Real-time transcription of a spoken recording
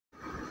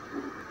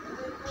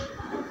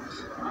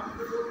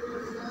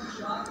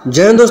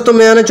जय हिंद दोस्तों,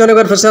 मैं आनंद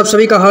चौहान फिर से आप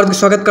सभी का हार्दिक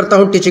स्वागत करता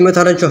हूं टीचिंग विद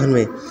आनंद चौहान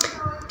में।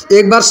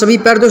 एक बार सभी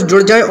प्यारे दोस्त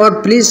जुड़ जाएं और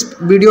प्लीज़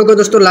वीडियो को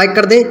दोस्तों लाइक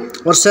कर दें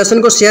और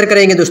सेशन को शेयर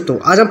करेंगे। दोस्तों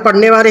आज हम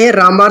पढ़ने वाले हैं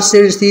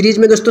रामायण सीरीज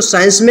में दोस्तों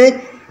साइंस में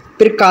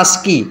प्रकाश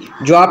की,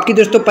 जो आपकी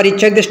दोस्तों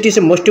परीक्षा की दृष्टि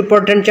से मोस्ट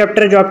इंपॉर्टेंट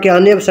चैप्टर है, जो आपके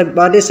आने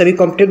वाले सभी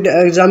कॉम्पिटिटिव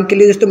एग्जाम के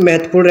लिए दोस्तों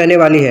महत्वपूर्ण रहने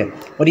वाली है।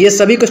 और ये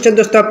सभी क्वेश्चन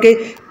दोस्तों आपके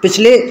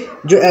पिछले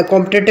जो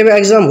कॉम्पिटिटिव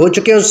एग्जाम हो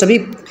चुके हैं उन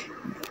सभी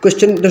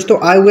क्वेश्चन दोस्तों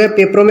आए हुए हैं,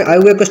 पेपरों में आए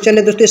हुए क्वेश्चन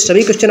है दोस्तों। ये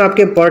सभी क्वेश्चन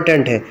आपके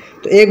इंपॉर्टेंट है,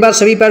 तो एक बार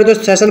सभी प्यारे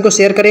दोस्त सेशन को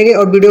शेयर करेंगे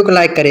और वीडियो को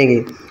लाइक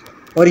करेंगे।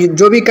 और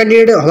जो भी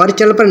कैंडिडेट हमारे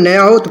चैनल पर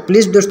नया हो तो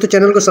प्लीज़ दोस्तों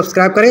चैनल को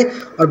सब्सक्राइब करें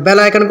और बेल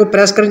आइकन को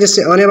प्रेस करें,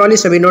 जिससे आने वाली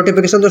सभी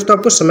नोटिफिकेशन दोस्तों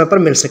आपको समय पर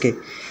मिल सके।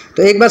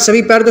 तो एक बार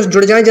सभी प्यारे दोस्त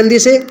जुड़ जाएं जल्दी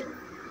से।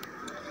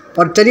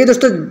 और चलिए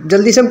दोस्तों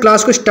जल्दी से हम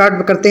क्लास को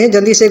स्टार्ट करते हैं।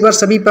 जल्दी से एक बार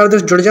सभी प्यारे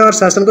दोस्त जुड़ जाएं और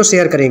सेशन को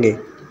शेयर करेंगे।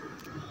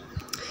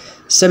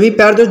 सभी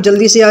प्यारे दोस्त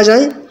जल्दी से आ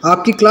जाएं।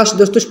 आपकी क्लास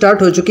दोस्तों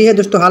स्टार्ट हो चुकी है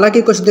दोस्तों।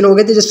 हालांकि कुछ दिन हो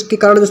गए थे जिसके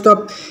कारण दोस्तों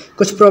आप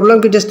कुछ प्रॉब्लम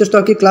की वजह से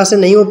दोस्तों आपकी क्लासें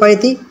नहीं हो पाई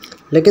थी,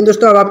 लेकिन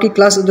दोस्तों अब आपकी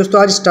क्लास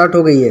दोस्तों आज स्टार्ट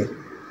हो गई है।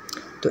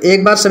 तो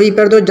एक बार सभी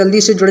प्यारे दोस्त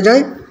जल्दी से जुड़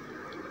जाएं।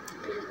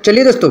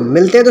 चलिए दोस्तों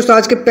मिलते हैं दोस्तों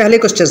आज के पहले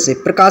क्वेश्चन से,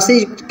 प्रकाशी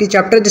की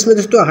चैप्टर, जिसमें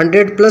दोस्तों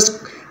 100+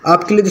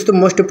 आपके लिए दोस्तों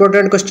मोस्ट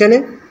इंपॉर्टेंट क्वेश्चन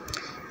है।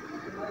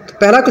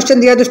 पहला क्वेश्चन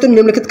दिया है दोस्तों,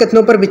 निम्नलिखित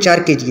कथनों पर विचार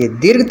कीजिए।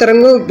 दीर्घ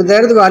तरंगों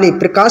दैर्ध्य वाली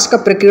प्रकाश का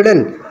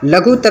प्रकीर्णन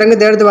लघु तरंग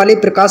दैर्ध्य वाली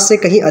प्रकाश से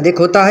कहीं अधिक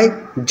होता है।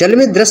 जल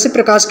में दृश्य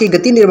प्रकाश की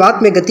गति निर्वात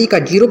में गति का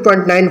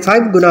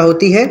 0.95 गुना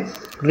होती है।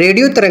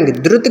 रेडियो तरंग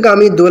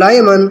द्रुतगामी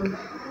दोलायमान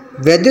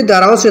वैद्युत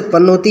धाराओं से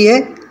उत्पन्न होती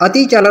है।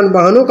 अति चालन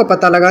वाहनों का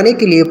पता लगाने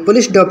के लिए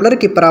पुलिस डॉपलर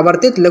की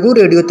परावर्तित लघु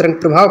रेडियो तरंग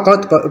प्रभाव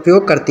का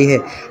उपयोग करती है।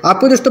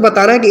 आपको दोस्तों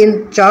बताना है कि इन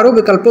चारों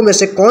विकल्पों में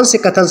से कौन से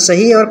कथन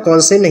सही है और कौन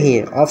से नहीं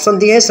है। ऑप्शन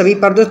दिए हैं, सभी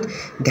पर दोस्त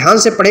ध्यान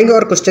से पढ़ेंगे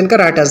और क्वेश्चन का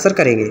राइट आंसर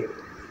करेंगे।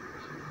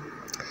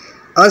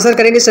 आंसर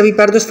करेंगे सभी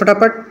पर दोस्त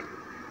फटाफट।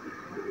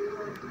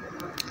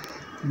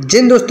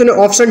 जिन दोस्तों ने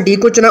ऑप्शन डी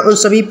को चुना उन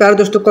सभी प्यारे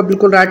दोस्तों का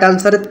बिल्कुल राइट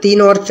आंसर है।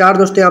 3 और 4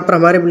 दोस्तों यहाँ पर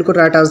हमारे बिल्कुल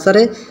राइट आंसर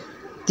है।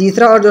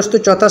 तीसरा और दोस्तों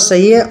चौथा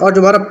सही है, और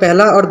जो हमारा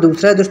पहला और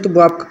दूसरा है दोस्तों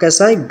वो आपका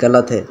कैसा है,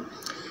 गलत है।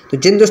 तो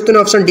जिन दोस्तों ने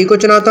ऑप्शन डी को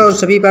चुना था उन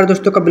सभी प्यारे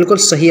दोस्तों का बिल्कुल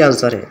सही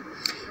आंसर है।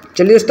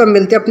 चलिए दोस्तों अब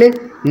मिलते हैं अपने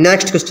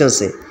नेक्स्ट क्वेश्चन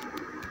से।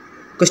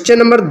 Question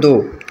number 2।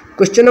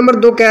 क्वेश्चन नंबर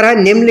 2 कह रहा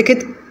है,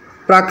 निम्नलिखित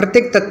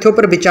प्राकृतिक तथ्यों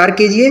पर विचार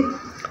कीजिए।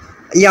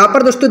 यहाँ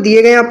पर दोस्तों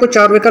दिए गए आपको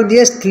 4 विकल्प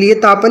दिए, स्थलीय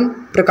तापन,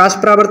 प्रकाश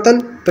परावर्तन,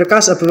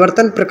 प्रकाश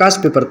अपवर्तन, प्रकाश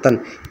विवर्तन।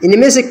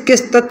 इनमें से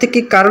किस तथ्य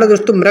के कारण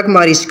दोस्तों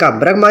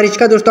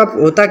मृगमारीचिका दोस्तों आप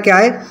होता क्या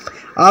है,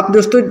 आप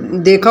दोस्तों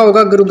देखा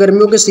होगा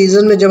गर्मियों के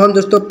सीज़न में जब हम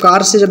दोस्तों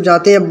कार से जब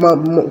जाते हैं,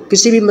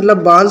 किसी भी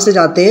मतलब वाहन से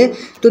जाते हैं,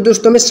 तो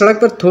दोस्तों हमें सड़क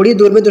पर थोड़ी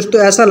दूर में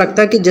दोस्तों ऐसा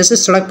लगता है कि जैसे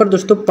सड़क पर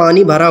दोस्तों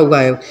पानी भरा हुआ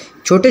है,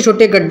 छोटे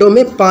छोटे गड्ढों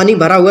में पानी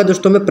भरा हुआ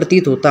दोस्तों में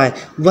प्रतीत होता है।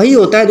 वही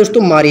होता है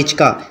दोस्तों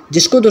मारीचिका,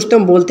 जिसको दोस्तों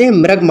हम बोलते हैं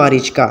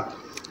मृगमारीचिका।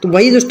 तो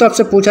वही दोस्तों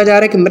आपसे पूछा जा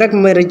रहा है कि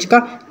मृगमारीचिका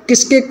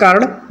किसके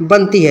कारण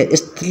बनती है,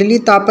 स्थलीय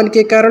तापन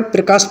के कारण,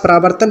 प्रकाश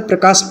परावर्तन,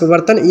 प्रकाश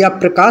विवर्तन या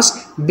प्रकाश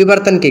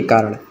विवर्तन के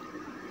कारण।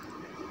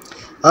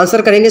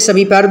 आंसर करेंगे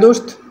सभी प्यारे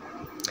दोस्त।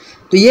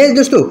 तो ये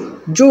दोस्तों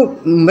जो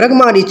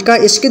मृगमारीचिका,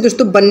 इसके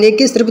दोस्तों बनने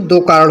के सिर्फ 2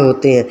 कारण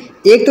होते हैं।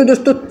 एक तो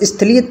दोस्तों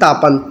स्थलीय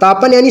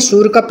तापन यानी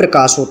सूर्य का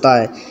प्रकाश होता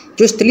है,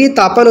 जो स्थलीय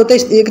तापन होता है।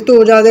 एक तो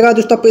हो जाएगा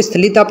दोस्तों आपको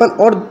स्थलीय तापन,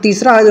 और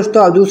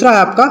दूसरा है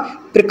आपका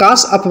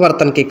प्रकाश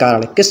अपवर्तन के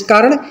कारण। किस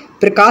कारण,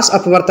 प्रकाश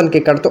अपवर्तन के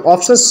कारण। तो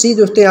ऑप्शन सी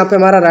दोस्तों यहाँ पे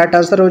हमारा राइट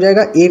आंसर हो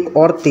जाएगा। 1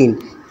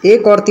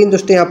 और 3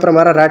 दोस्तों यहाँ पर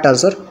हमारा राइट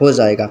आंसर हो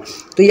जाएगा।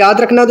 तो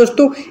याद रखना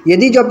दोस्तों,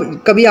 यदि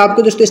जब कभी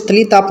आपको दोस्तों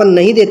स्थलीय तापन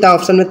नहीं देता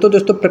ऑप्शन में, तो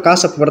दोस्तों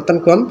प्रकाश अपवर्तन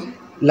को हम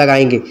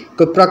लगाएंगे,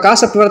 क्योंकि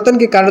प्रकाश अपवर्तन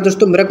के कारण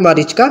दोस्तों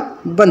मृगमारीचिका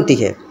बनती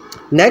है।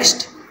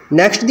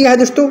 नेक्स्ट दिया है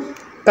दोस्तों,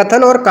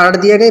 कथन और कारण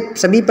दिए गए।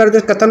 सभी पर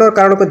दोस्तों कथन और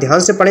कारण को ध्यान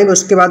से पढ़ेंगे,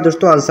 उसके बाद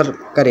दोस्तों आंसर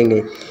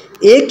करेंगे।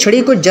 एक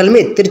छड़ी को जल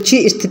में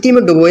तिरछी स्थिति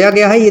में डुबोया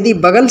गया है। यदि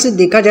बगल से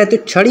देखा जाए तो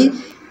छड़ी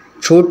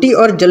छोटी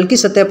और जल की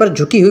सतह पर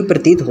झुकी हुई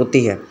प्रतीत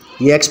होती है।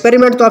 ये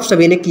एक्सपेरिमेंट तो आप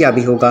सभी ने किया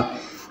भी होगा।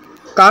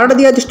 कारण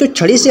दिया दोस्तों,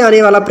 छड़ी से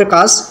आने वाला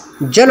प्रकाश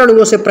जल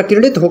अणुओं से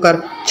प्रकीर्णित होकर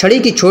छड़ी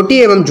की छोटी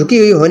एवं झुकी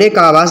हुई होने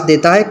का आभास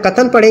देता है।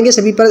 कथन पढ़ेंगे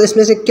सभी पर,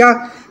 इसमें से क्या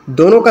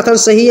दोनों कथन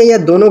सही है या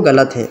दोनों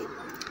गलत है,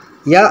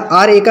 या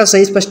RA का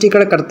सही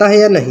स्पष्टीकरण करता है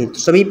या नहीं। तो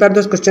सभी प्यारे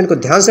दोस्त क्वेश्चन को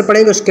ध्यान से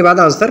पढ़ेंगे, उसके बाद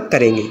आंसर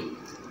करेंगे।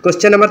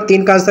 क्वेश्चन नंबर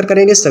 3 का आंसर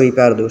करेंगे सभी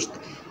प्यारे दोस्त।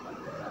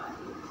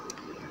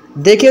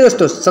 देखिए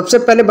दोस्तों सबसे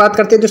पहले बात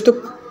करते हैं दोस्तों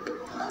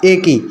ए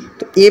की।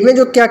 तो ए में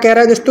जो क्या कह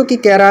रहा है दोस्तों, कि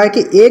कह रहा है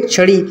कि एक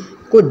छड़ी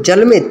को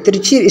जल में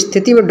तिरछी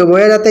स्थिति में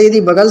डुबोया जाता है।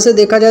 यदि बगल से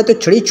देखा जाए तो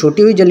छड़ी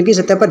छोटी हुई जल की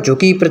सतह पर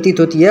झुकी हुई प्रतीत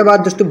होती है। बात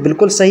दोस्तों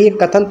बिल्कुल सही है।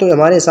 कथन तो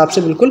हमारे हिसाब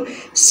से बिल्कुल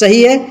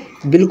सही है,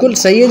 बिल्कुल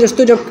सही है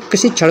दोस्तों। जब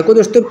किसी छड़ को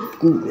दोस्तों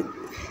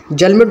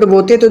जल में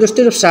डुबोते हैं तो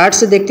दोस्तों जब साइड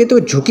से देखते हैं तो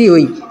झुकी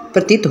हुई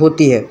प्रतीत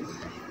होती है।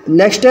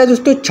 नेक्स्ट है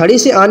दोस्तों, छड़ी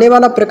से आने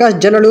वाला प्रकाश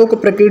जल अणुओं को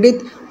प्रकीर्णित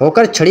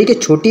होकर छड़ी के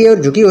छोटी और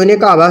झुकी होने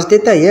का आभास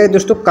देता है। यह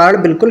दोस्तों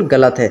कारण बिल्कुल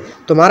गलत है।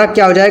 तो हमारा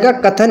क्या हो जाएगा,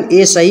 कथन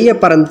ए सही है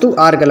परंतु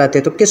आर गलत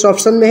है। तो किस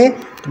ऑप्शन में है,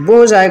 तो वो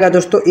हो जाएगा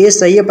दोस्तों ए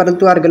सही है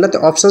परंतु आर गलत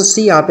है। ऑप्शन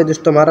सी यहाँ पे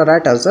दोस्तों हमारा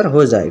राइट आंसर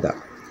हो जाएगा।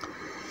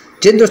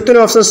 जिन दोस्तों ने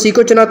ऑप्शन सी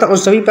को चुना था उन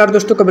सभी प्यारे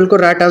दोस्तों का बिल्कुल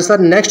राइट आंसर।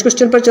 नेक्स्ट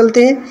क्वेश्चन पर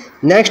चलते हैं।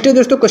 नेक्स्ट है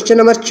दोस्तों क्वेश्चन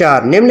नंबर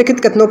 4। निम्नलिखित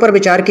कथनों पर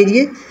विचार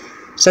कीजिए।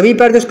 सभी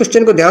प्यारे दोस्त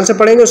क्वेश्चन को ध्यान से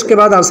पढ़ेंगे, उसके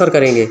बाद आंसर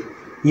करेंगे।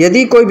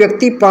 यदि कोई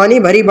व्यक्ति पानी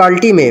भरी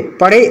बाल्टी में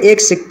पड़े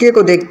एक सिक्के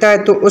को देखता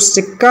है तो उस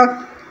सिक्का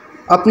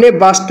अपने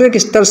वास्तविक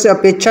स्तर से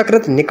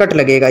अपेक्षाकृत निकट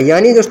लगेगा।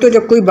 यानी दोस्तों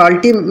जब कोई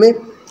बाल्टी में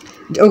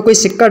जब कोई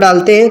सिक्का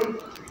डालते हैं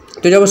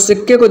तो जब उस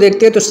सिक्के को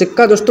देखते हैं तो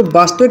सिक्का दोस्तों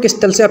वास्तविक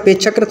स्थल से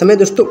अपेक्षाकृत हमें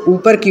दोस्तों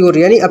ऊपर की ओर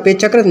यानी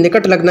अपेक्षाकृत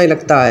निकट लगने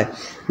लगता है।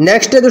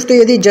 नेक्स्ट है दोस्तों,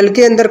 यदि जल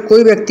के अंदर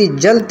कोई व्यक्ति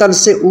जल तल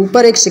से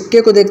ऊपर एक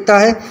सिक्के को देखता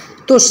है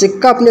तो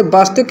सिक्का अपने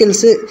वास्तविक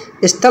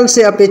स्थल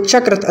से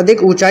अपेक्षाकृत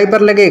अधिक ऊंचाई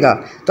पर लगेगा।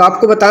 तो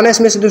आपको बताना है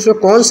इसमें से दोस्तों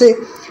कौन से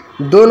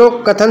दोनों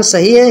कथन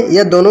सही हैं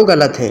या दोनों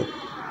गलत हैं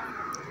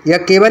या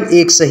केवल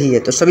एक सही है।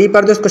 तो सभी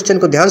पर दोस्त क्वेश्चन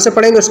को ध्यान से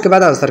पढ़ेंगे, उसके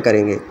बाद आंसर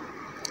करेंगे।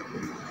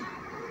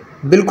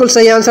 बिल्कुल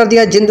सही आंसर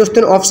दिया जिन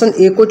दोस्तों ने ऑप्शन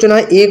ए को चुना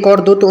है, 1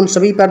 और 2, तो उन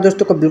सभी प्यारे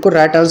दोस्तों को बिल्कुल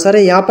राइट आंसर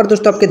है। यहाँ पर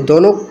दोस्तों आपके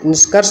दोनों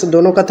निष्कर्ष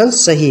दोनों कथन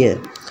सही है।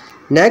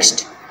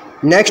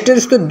 नेक्स्ट है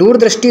दोस्तों,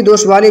 दूरदृष्टि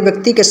दोष वाले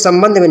व्यक्ति के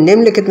संबंध में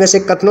निम्नलिखित में से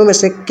कथनों में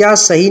से क्या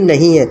सही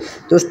नहीं है।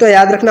 दोस्तों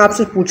याद रखना,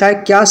 आपसे पूछा है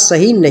क्या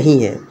सही नहीं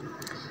है,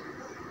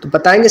 तो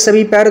बताएंगे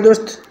सभी प्यारे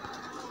दोस्त।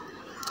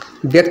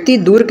 व्यक्ति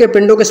दूर के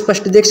पिंडों को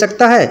स्पष्ट देख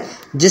सकता है।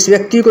 जिस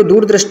व्यक्ति को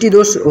दूरदृष्टि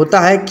दोष होता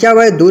है क्या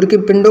वह दूर के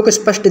पिंडों को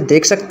स्पष्ट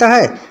देख सकता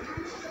है।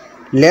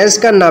 लेंस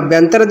का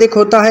नाभ्यंतर अधिक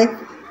होता है।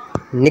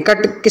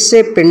 निकट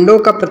से पिंडों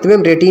का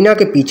प्रतिबिंब रेटिना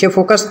के पीछे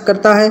फोकस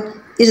करता है।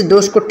 इस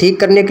दोष को ठीक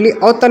करने के लिए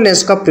अवतल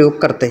लेंस का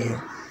प्रयोग करते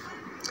हैं।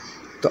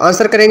 तो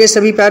आंसर करेंगे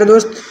सभी प्यारे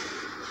दोस्त।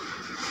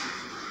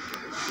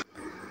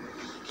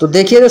 तो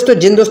देखिए दोस्तों,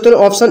 जिन दोस्तों ने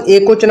ऑप्शन ए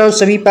को चुना उन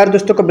सभी प्यारे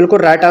दोस्तों का बिल्कुल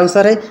राइट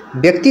आंसर है।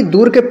 व्यक्ति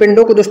दूर के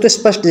पिंडों को दोस्तों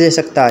स्पष्ट देख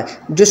सकता है।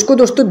 जिसको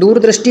दोस्तों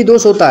दूरदृष्टि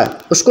दोष होता है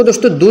उसको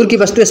दोस्तों दूर की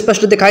वस्तु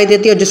स्पष्ट दिखाई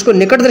देती है, और जिसको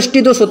निकट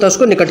दृष्टि दोष होता है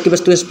उसको निकट की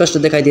वस्तु स्पष्ट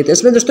दिखाई देती है।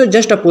 इसमें दोस्तों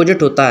जस्ट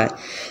अपोजिट होता है।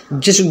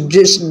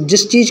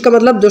 जिस चीज़ का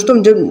मतलब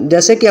दोस्तों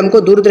जैसे कि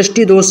हमको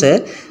दूरदृष्टि दोष है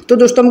तो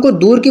दोस्तों हमको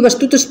दूर की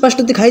वस्तु तो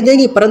स्पष्ट दिखाई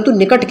देगी परंतु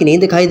निकट की नहीं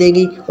दिखाई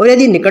देगी, और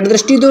यदि निकट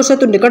दृष्टि दोष है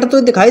तो निकट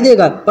तो दिखाई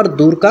देगा पर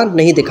दूर का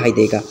नहीं दिखाई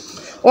देगा।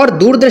 और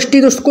दूरदृष्टि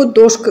दोष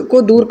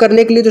को दूर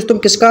करने के लिए दोस्तों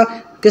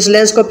किस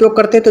लेंस का उपयोग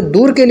करते हैं, तो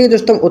दूर के लिए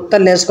दोस्तों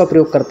उत्तल लेंस का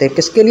प्रयोग करते हैं।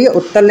 किसके लिए?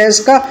 उत्तल लेंस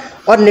का।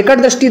 और निकट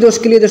दृष्टि दोष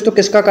के लिए दोस्तों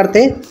किसका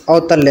करते हैं?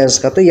 अवतल लेंस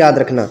का। तो याद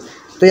रखना,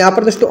 तो यहाँ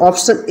पर दोस्तों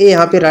ऑप्शन ए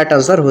यहाँ पे राइट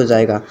आंसर हो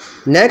जाएगा।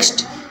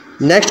 नेक्स्ट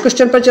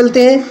क्वेश्चन पर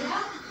चलते हैं।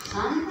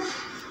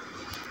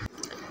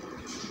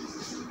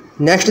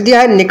 नेक्स्ट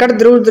दिया है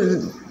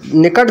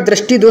निकट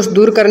दृष्टि दोष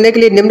दूर करने के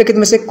लिए निम्नलिखित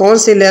में से कौन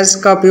से लेंस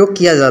का उपयोग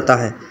किया जाता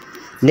है।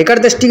 निकट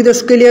दृष्टि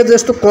दोष के लिए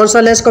दोस्तों कौन सा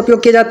लेंस का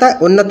उपयोग किया जाता है?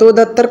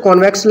 उन्नतोदर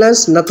convex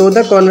lens,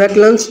 नतोदर convex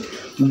lens,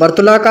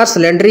 वर्तुलाकार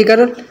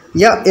cylindrical,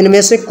 या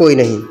इनमें से कोई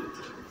नहीं।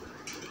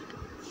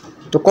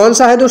 तो कौन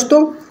सा है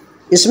दोस्तों?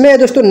 इसमें है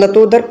दोस्तों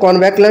नतोदर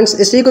कॉन्वेक्स लेंस।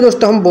 इसी को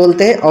दोस्तों हम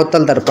बोलते हैं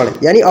अवतल दर्पण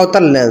यानी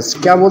अवतल लेंस।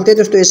 क्या बोलते हैं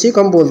दोस्तों? इसी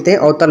को हम बोलते हैं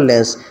अवतल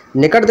लेंस।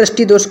 निकट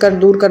दृष्टि दोष का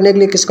दूर करने के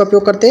लिए किसका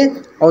उपयोग करते हैं?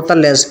 अवतल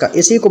लेंस का।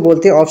 इसी को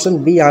बोलते हैं। ऑप्शन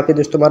बी यहाँ पे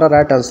दोस्तों हमारा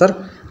राइट आंसर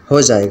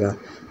हो जाएगा।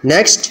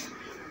 नेक्स्ट,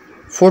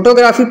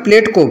 फोटोग्राफी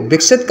प्लेट को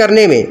विकसित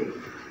करने में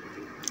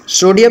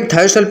सोडियम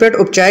थायोसल्फेट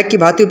उपचायक की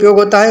भांति उपयोग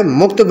होता है।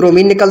 मुक्त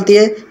ब्रोमीन निकलती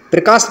है।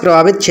 प्रकाश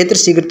प्रभावित क्षेत्र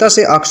शीघ्रता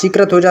से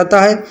ऑक्सीकृत हो जाता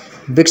है।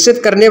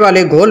 विकसित करने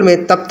वाले घोल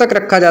में तब तक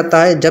रखा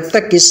जाता है जब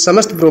तक कि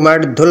समस्त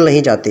ब्रोमाइड धुल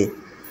नहीं जाते।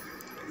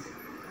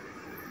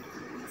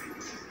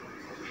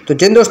 तो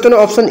जिन दोस्तों ने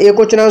ऑप्शन ए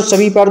को चुना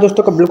सभी पार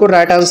दोस्तों का बिल्कुल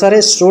राइट आंसर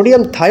है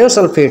सोडियम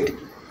थायोसल्फेट।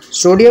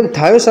 सोडियम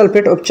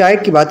थायोसल्फेट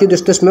उपचायक की भांति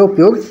दोस्तों इसमें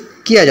उपयोग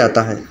किया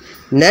जाता है।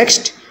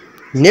 नेक्स्ट,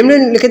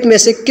 निम्नलिखित में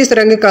से किस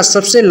रंग का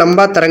सबसे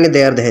लंबा तरंग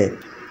दैर्ध्य है?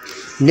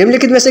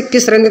 निम्नलिखित में से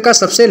किस रंग का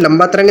सबसे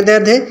लंबा तरंग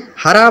दैर्ध्य है?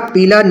 हरा,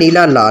 पीला,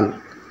 नीला, लाल।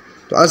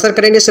 तो आंसर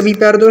करेंगे सभी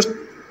प्यारे दोस्त।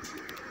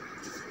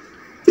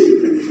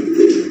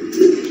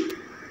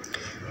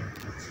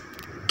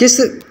 किस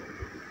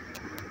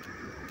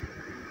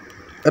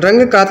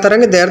रंग का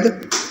तरंग दैर्ध्य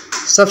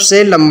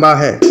सबसे लंबा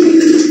है?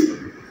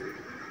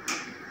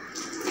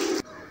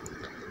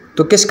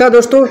 तो किसका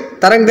दोस्तों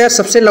तरंग दैर्ध्य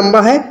सबसे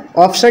लंबा है?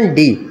 ऑप्शन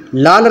डी,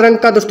 लाल रंग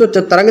का दोस्तों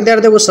जो तरंग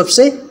दैर्ध्य है वो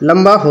सबसे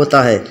लंबा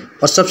होता है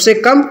और सबसे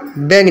कम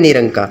बैंगनी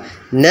रंग का।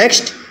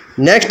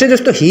 नेक्स्ट है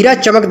दोस्तों, हीरा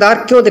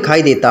चमकदार क्यों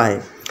दिखाई देता है?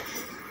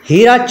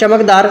 हीरा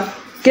चमकदार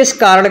किस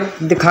कारण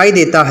दिखाई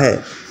देता है?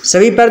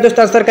 सभी पर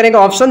दोस्तों आंसर करेंगे।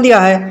 ऑप्शन दिया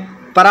है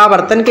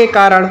परावर्तन के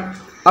कारण,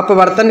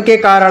 अपवर्तन के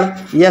कारण,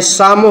 या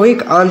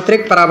सामूहिक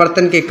आंतरिक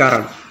परावर्तन के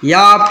कारण, या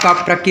आपका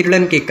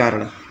प्रकीर्णन के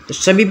कारण। तो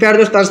सभी प्यारे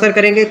दोस्त आंसर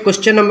करेंगे।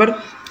 क्वेश्चन नंबर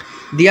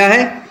दिया है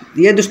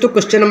ये दोस्तों,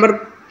 क्वेश्चन नंबर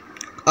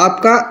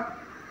आपका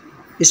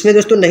इसमें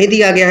दोस्तों नहीं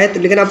दिया गया है तो,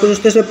 लेकिन आपको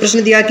दोस्तों इसमें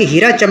प्रश्न दिया कि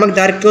हीरा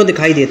चमकदार क्यों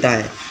दिखाई देता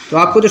है। तो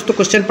आपको दोस्तों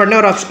क्वेश्चन पढ़ना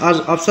और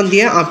ऑप्शन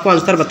दिया है, आपको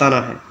आंसर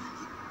बताना है।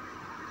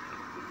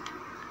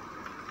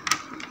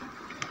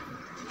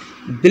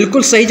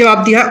 बिल्कुल सही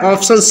जवाब दिया है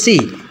ऑप्शन सी।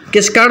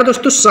 किस कारण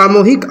दोस्तों?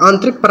 सामूहिक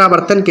आंतरिक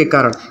परावर्तन के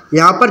कारण।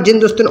 यहाँ पर जिन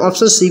दोस्तों ने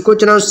ऑप्शन सी को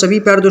चुना सभी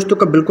प्यारे दोस्तों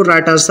का बिल्कुल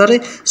राइट आंसर है।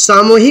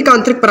 सामूहिक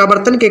आंतरिक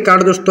परावर्तन के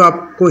कारण दोस्तों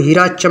आपको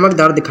हीरा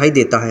चमकदार दिखाई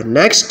देता है।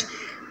 नेक्स्ट,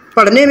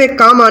 पढ़ने में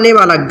काम आने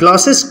वाला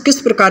ग्लासेस किस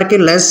प्रकार के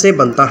लेंस से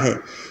बनता है?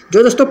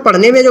 जो दोस्तों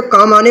पढ़ने में जो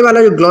काम आने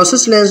वाला जो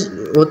ग्लॉसेस लेंस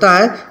होता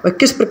है वह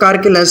किस प्रकार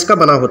के लेंस का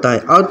बना होता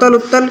है, अवतल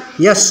उत्तल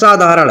या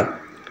साधारण,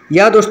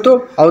 या दोस्तों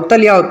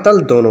अवतल या उत्तल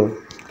दोनों।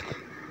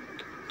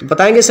 तो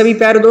बताएंगे सभी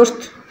प्यारे दोस्त,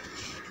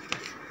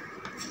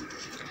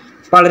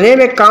 पढ़ने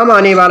में काम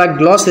आने वाला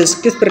ग्लॉसेस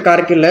किस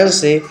प्रकार के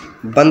लेंस से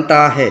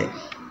बनता है।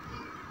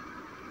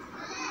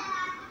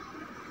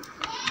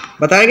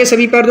 बताएंगे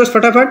सभी प्यारे दोस्त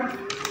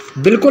फटाफट।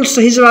 बिल्कुल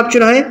सही जवाब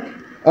चुना है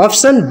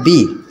ऑप्शन बी।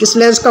 किस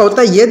लेंस का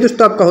होता है, ये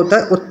दोस्तों आपका होता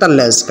है उत्तल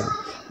लेंस का।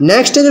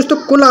 नेक्स्ट है दोस्तों,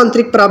 कुल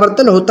आंतरिक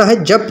परावर्तन होता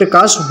है जब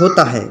प्रकाश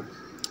होता है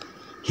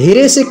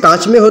हीरे से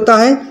कांच में होता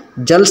है,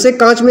 जल से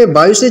कांच में,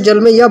 वायु से जल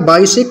में, या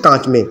वायु से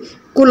कांच में।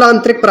 कुल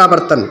आंतरिक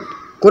परावर्तन,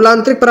 कुल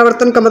आंतरिक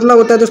परावर्तन का मतलब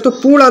होता है दोस्तों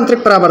पूर्ण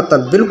आंतरिक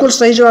परावर्तन। बिल्कुल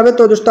सही जवाब है।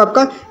 तो दोस्तों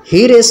आपका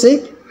हीरे से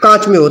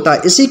कांच में होता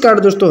है। इसी कारण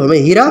दोस्तों हमें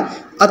हीरा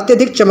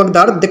अत्यधिक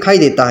चमकदार दिखाई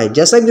देता है,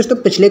 जैसा कि दोस्तों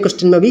पिछले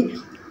क्वेश्चन में भी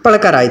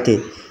पढ़कर आए थे।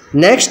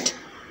 नेक्स्ट,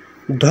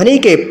 ध्वनि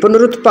के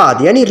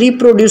पुनरुत्पाद यानी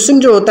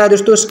रिप्रोड्यूसिंग जो होता है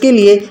दोस्तों, उसके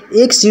लिए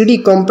एक सीडी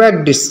कॉम्पैक्ट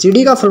डिस्क,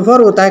 सीडी का फुल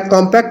फॉर्म होता है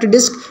कॉम्पैक्ट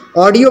डिस्क,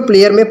 ऑडियो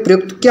प्लेयर में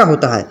प्रयुक्त क्या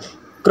होता है,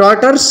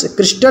 quartz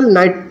crystal,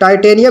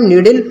 titanium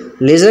needle,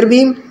 laser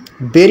beam,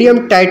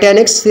 barium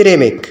Titanic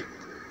ceramic.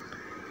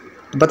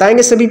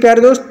 बताएंगे सभी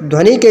प्यारे दोस्त,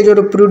 ध्वनि के जो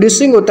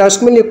रिप्रोड्यूसिंग होता है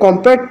उसमें लिए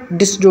कॉम्पैक्ट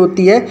डिस्क जो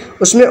होती है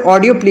उसमें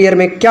ऑडियो प्लेयर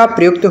में क्या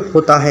प्रयुक्त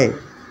होता है।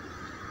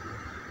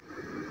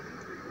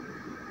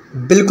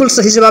 बिल्कुल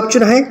सही जवाब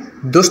चुना है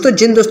दोस्तों।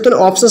 जिन दोस्तों ने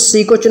ऑप्शन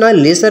सी को चुना है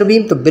लेजर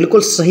बीम, तो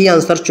बिल्कुल सही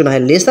आंसर चुना है।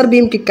 लेजर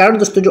बीम के कारण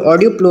दोस्तों जो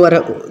ऑडियो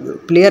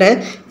प्लेयर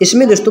है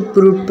इसमें दोस्तों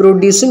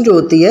प्रोड्यूसिंग जो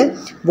होती है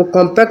वो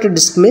कॉम्पैक्ट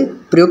डिस्क में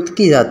प्रयुक्त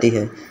की जाती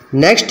है।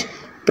 नेक्स्ट,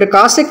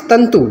 प्रकाशिक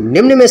तंतु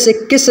निम्न में से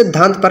किस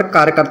सिद्धांत पर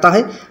कार्य करता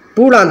है,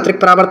 पूर्ण आंतरिक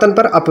परावर्तन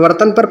पर,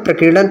 अपवर्तन पर,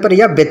 प्रकीर्णन पर,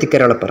 या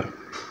व्यतिकरण पर।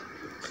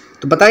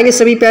 तो बताएंगे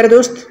सभी प्यारे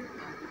दोस्त।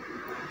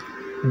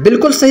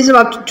 बिल्कुल सही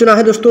जवाब चुना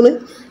है दोस्तों ने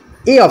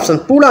ए ऑप्शन,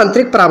 पूर्ण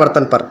आंतरिक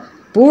परावर्तन पर।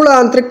 पूर्ण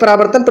आंतरिक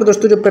परावर्तन पर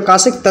दोस्तों जो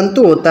प्रकाशिक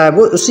तंतु होता है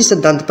वो उसी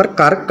सिद्धांत पर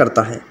कार्य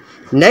करता है।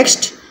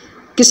 नेक्स्ट,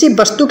 किसी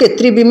वस्तु के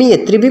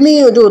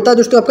त्रिविमीय जो होता है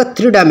दोस्तों आपका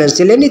 3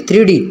 डायमेंशनल यानी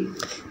 3D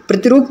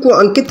प्रतिरूप को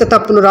अंकित तथा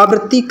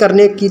पुनरावृत्ति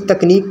करने की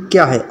तकनीक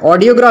क्या है,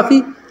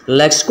 ऑडियोग्राफी,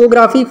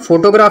 लेक्सिकोग्राफी,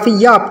 फोटोग्राफी,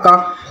 या आपका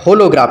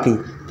होलोग्राफी।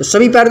 तो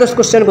सभी प्यारे दोस्त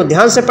क्वेश्चन को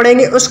ध्यान से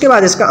पढ़ेंगे, उसके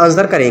बाद इसका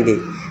आंसर करेंगे।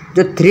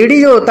 जो 3D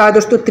जो होता है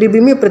दोस्तों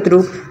त्रिविमीय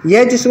प्रतिरूप,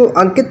 यह जिसको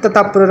अंकित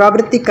तथा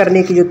पुनरावृत्ति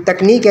करने की जो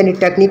तकनीक यानी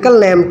टेक्निकल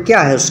नेम क्या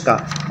है उसका,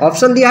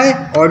 ऑप्शन दिया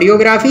है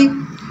ऑडियोग्राफी,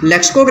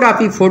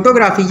 लेक्सिकोग्राफी,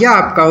 फोटोग्राफी, या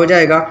आपका हो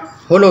जाएगा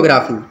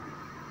होलोग्राफी।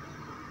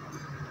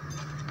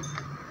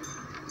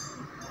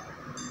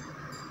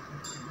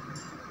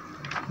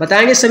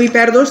 बताएंगे सभी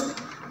प्यारे दोस्त।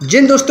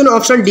 जिन दोस्तों ने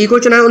ऑप्शन डी को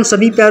चुना है उन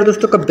सभी प्यारे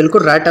दोस्तों का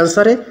बिल्कुल राइट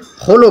आंसर है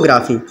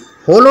होलोग्राफी।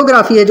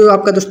 होलोग्राफी है जो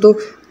आपका दोस्तों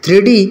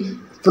 3D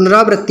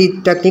पुनरावृत्ति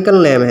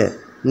टेक्निकल नेम है।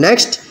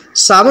 नेक्स्ट,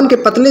 सावन के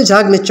पतले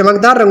झाग में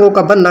चमकदार रंगों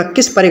का बनना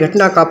किस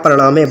परिघटना का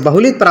परिणाम है,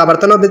 बहुलित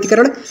परावर्तन और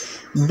व्यतिकरण,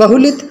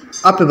 बहुलित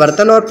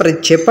अपवर्तन और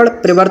परिक्षेपण,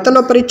 परिवर्तन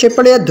और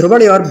परिक्षेपण, या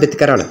ध्रुवण और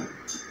व्यतिकरण।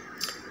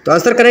 तो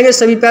आंसर करेंगे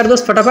सभी प्यारे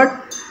दोस्त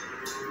फटाफट।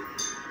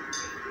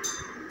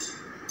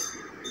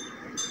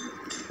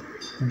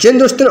 जिन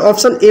दोस्तों ने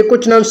ऑप्शन ए को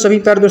चुना सभी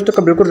प्यारे दोस्तों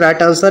का बिल्कुल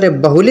राइट आंसर है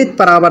बहुलित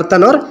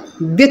परावर्तन और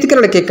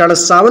व्यतिकरण के कारण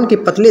सावन के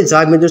पतले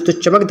झाग में दोस्तों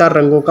चमकदार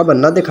रंगों का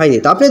बनना दिखाई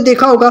देता है। आपने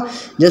देखा होगा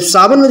जब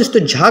सावन में दोस्तों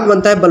झाग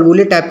बनता है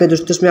बलबुले टाइप में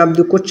दोस्तों, इसमें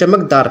आपको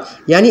चमकदार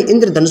यानी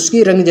इंद्रधनुष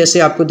की रंग जैसे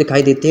आपको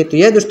दिखाई देते हैं। तो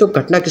यह दोस्तों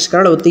घटना किस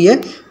कारण होती है,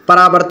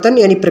 परावर्तन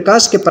यानी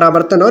प्रकाश के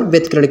परावर्तन और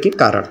व्यतिकरण के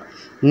कारण।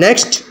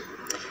 नेक्स्ट,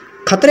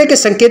 खतरे के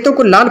संकेतों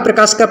को लाल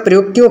प्रकाश का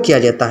प्रयोग क्यों किया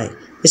जाता है,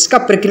 इसका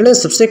प्रकीर्णन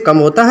सबसे कम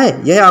होता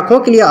है, यह आंखों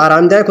के लिए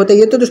आरामदायक होता है।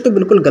 ये तो दोस्तों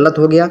बिल्कुल गलत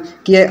हो गया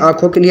कि यह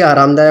आंखों के लिए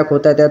आरामदायक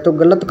होता है, तो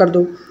गलत कर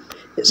दो।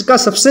 इसका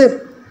सबसे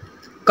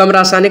कम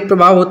रासायनिक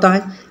प्रभाव होता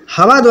है,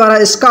 हवा द्वारा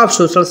इसका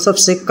अवशोषण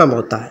सबसे कम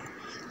होता है।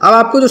 अब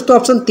आपको दोस्तों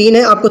ऑप्शन 3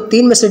 है, आपको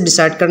 3 में से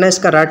डिसाइड करना है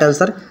इसका राइट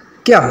आंसर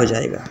क्या हो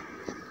जाएगा।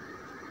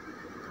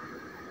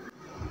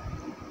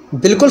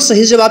 बिल्कुल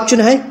सही जवाब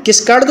चुना है। किस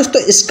कारण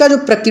दोस्तों, इसका जो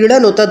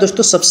प्रकीर्णन होता है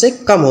दोस्तों सबसे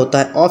कम होता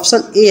है।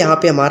 ऑप्शन ए यहाँ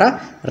पे हमारा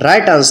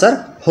राइट आंसर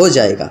हो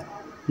जाएगा।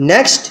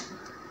 नेक्स्ट,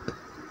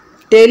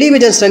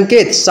 टेलीविजन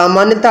संकेत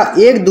सामान्यतः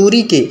एक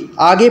दूरी के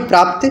आगे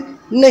प्राप्त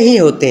नहीं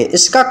होते हैं,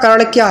 इसका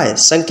कारण क्या है,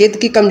 संकेत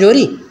की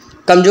कमजोरी,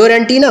 कमजोर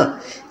एंटीना,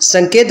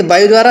 संकेत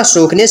वायु द्वारा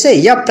सोखने से,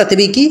 या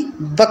पृथ्वी की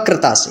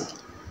वक्रता से।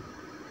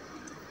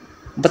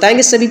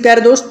 बताएंगे सभी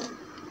प्यारे दोस्त।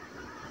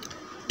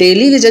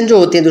 टेलीविजन जो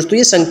होते हैं दोस्तों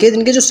ये संकेत,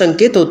 इनके जो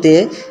संकेत होते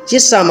हैं ये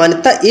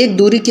सामान्यतः एक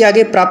दूरी के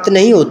आगे प्राप्त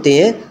नहीं होते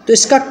हैं, तो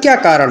इसका क्या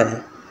कारण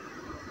है,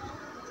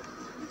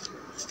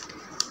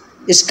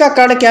 इसका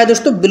कारण क्या है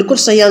दोस्तों, बिल्कुल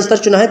सही आंसर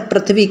चुना है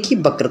पृथ्वी की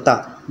वक्रता।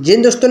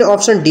 जिन दोस्तों ने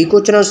ऑप्शन डी को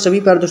चुना सभी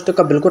प्यारे दोस्तों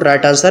का बिल्कुल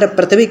राइट आंसर है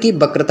पृथ्वी की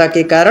वक्रता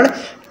के कारण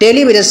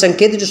टेलीविजन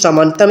संकेत जो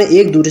सामान्यतः में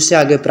एक दूरी से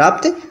आगे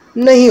प्राप्त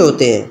नहीं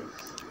होते हैं।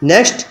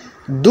 नेक्स्ट,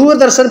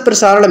 दूरदर्शन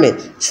प्रसारण में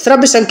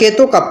श्रव्य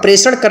संकेतों का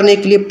प्रेषण करने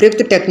के लिए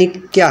प्रयुक्त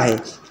टेक्निक क्या है,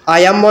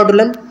 आयाम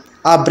मॉडुलन,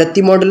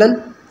 आवृत्ति मॉडुलन,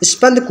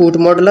 स्पंद कूट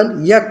मॉडुलन,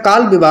 या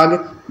काल विभाग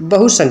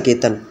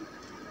बहुसंकेतन।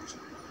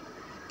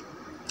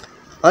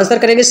 आंसर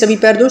करेंगे सभी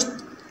प्यारे दोस्त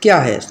क्या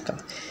है इसका।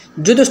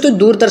 जो दोस्तों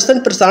दूरदर्शन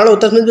प्रसारण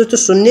होता है उसमें दोस्तों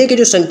सुनने के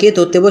जो संकेत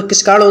होते हैं वो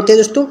किस कारण होते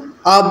हैं दोस्तों,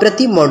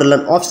 आवृत्ति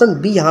मॉडुलन। ऑप्शन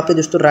बी यहाँ पे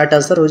दोस्तों राइट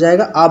आंसर हो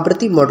जाएगा,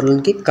 आवृत्ति मॉडुलन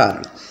के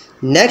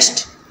कारण।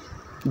 नेक्स्ट,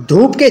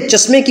 धूप के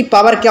चश्मे की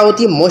पावर क्या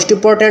होती है, मोस्ट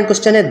इंपॉर्टेंट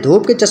क्वेश्चन है।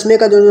 धूप के चश्मे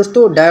का जो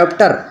दोस्तों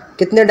डायोप्टर,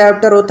 कितने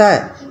डायोप्टर होता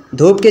है,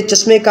 धूप के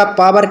चश्मे का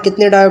पावर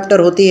कितने डायोप्टर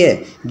होती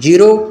है,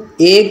 0,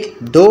 1,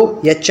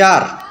 2 या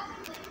 4,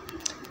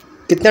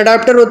 कितना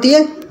डायोप्टर होती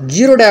है,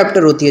 0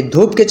 डायोप्टर होती है।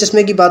 धूप के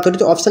चश्मे की बात हो रही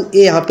तो ऑप्शन ए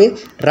यहाँ पे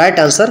राइट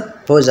आंसर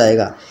हो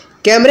जाएगा।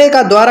 कैमरे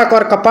का द्वारक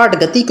और कपाट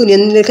गति को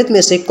निम्नलिखित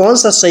में से कौन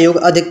सा संयोग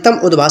अधिकतम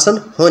उद्भाषण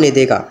होने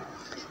देगा।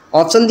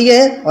 ऑप्शन दिए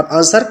हैं और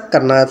आंसर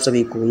करना है आप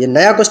सभी को। ये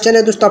नया क्वेश्चन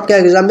है दोस्तों, आपके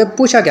एग्जाम में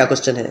पूछा क्या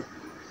क्वेश्चन है।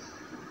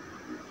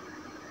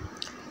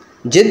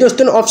 जिन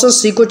दोस्तों ने ऑप्शन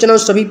सी को चुना उन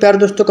सभी प्यारे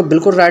दोस्तों का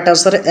बिल्कुल राइट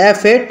आंसर है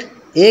F8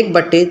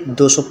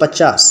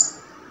 1/250।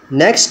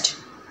 नेक्स्ट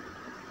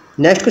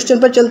क्वेश्चन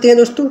पर चलते हैं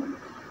दोस्तों।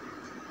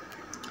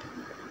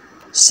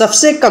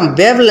 सबसे कम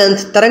वेवलेंथ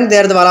तरंग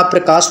दैर्ध्य वाला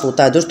प्रकाश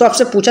होता है। दोस्तों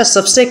आपसे पूछा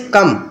सबसे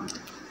कम,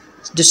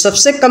 जो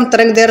सबसे कम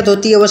तरंग दैर्ध्य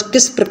होती है वह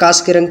किस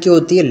प्रकाश के रंग की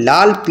होती है,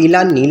 लाल,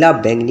 पीला, नीला,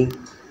 बैंगनी।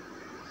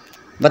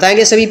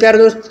 बताएंगे सभी प्यारे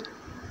दोस्त,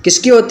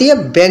 किसकी होती है,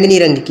 बैंगनी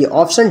रंग की।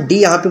 ऑप्शन डी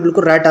यहाँ पे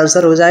बिल्कुल राइट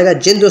आंसर हो जाएगा।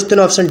 जिन दोस्तों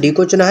ने ऑप्शन डी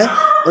को चुना है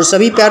उन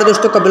सभी प्यारे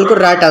दोस्तों का बिल्कुल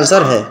राइट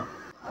आंसर है।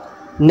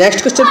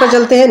 नेक्स्ट क्वेश्चन पर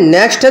चलते हैं।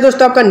 नेक्स्ट है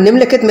दोस्तों आपका,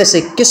 निम्नलिखित में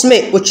से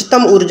किसमें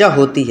उच्चतम ऊर्जा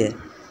होती है।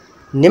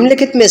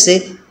 निम्नलिखित में से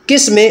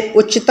किसमें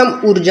उच्चतम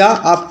ऊर्जा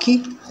आपकी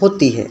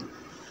होती है,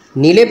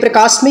 नीले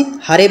प्रकाश में,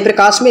 हरे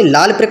प्रकाश में,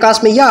 लाल प्रकाश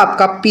में या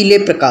आपका पीले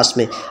प्रकाश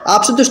में।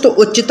 आपसे दोस्तों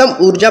उच्चतम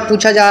ऊर्जा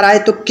पूछा जा रहा है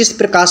तो किस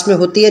प्रकाश में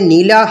होती है,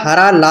 नीला,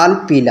 हरा, लाल,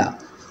 पीला।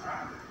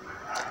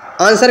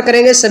 आंसर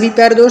करेंगे सभी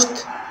प्यारे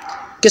दोस्त,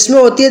 किसमें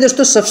होती है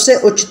दोस्तों सबसे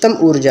उच्चतम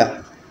ऊर्जा।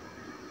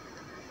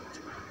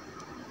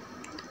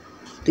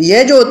 तो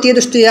यह जो होती है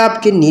दोस्तों ये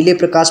आपके नीले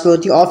प्रकाश में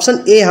होती है।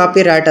 ऑप्शन ए यहाँ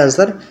पे राइट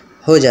आंसर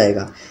हो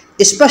जाएगा।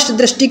 स्पष्ट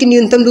दृष्टि की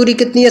न्यूनतम दूरी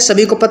कितनी है,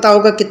 सभी को पता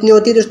होगा कितनी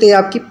होती है दोस्तों, ये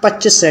आपकी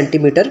 25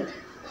 सेंटीमीटर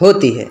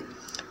होती है।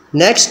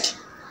 नेक्स्ट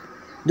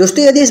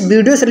दोस्तों, यदि इस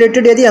वीडियो से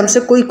रिलेटेड यदि हमसे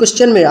कोई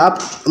क्वेश्चन में आप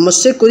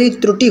मुझसे कोई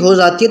त्रुटि हो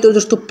जाती है तो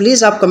दोस्तों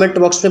प्लीज़ आप कमेंट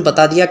बॉक्स में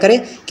बता दिया करें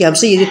कि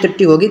हमसे यदि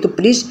त्रुटि होगी, तो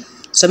प्लीज़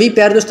सभी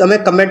प्यारे दोस्त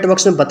हमें कमेंट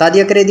बॉक्स में बता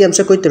दिया करें। यदि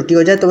हमसे कोई त्रुटि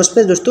हो जाए तो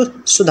उसमें दोस्तों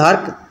सुधार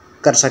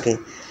कर सकें।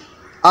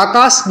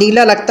 आकाश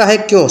नीला लगता है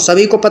क्यों,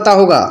 सभी को पता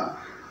होगा।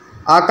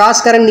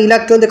 आकाश का रंग नीला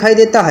क्यों दिखाई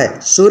देता है,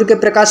 सूर्य के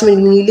प्रकाश में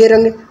नीले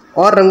रंग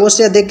और रंगों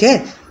से अधिक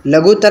है।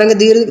 लघु तरंग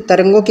दीर्घ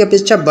तरंगों की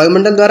अपेक्षा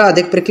वायुमंडल द्वारा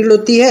अधिक प्रकीर्ण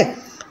होती है।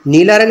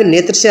 नीला रंग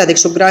नेत्र से अधिक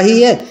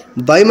सुग्राही है।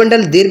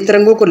 वायुमंडल दीर्घ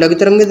तरंगों को लघु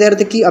तरंग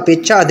दैर्ध्य की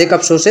अपेक्षा अधिक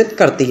अवशोषित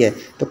करती है।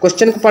 तो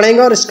क्वेश्चन को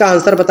पढ़ेंगे और इसका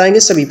आंसर बताएंगे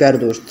सभी प्यारे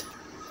दोस्त।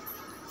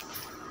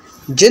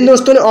 जिन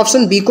दोस्तों ने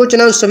ऑप्शन बी को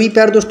चुना उन सभी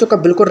प्यारे दोस्तों का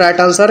बिल्कुल राइट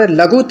आंसर है।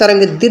 लघु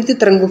तरंग दीर्घ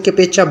तरंगों की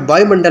अपेक्षा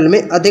वायुमंडल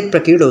में अधिक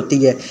प्रकीर्ण होती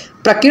है।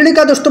 प्रकीर्ण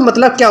का दोस्तों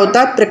मतलब क्या होता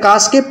है,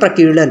 प्रकाश के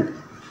प्रकीर्णन।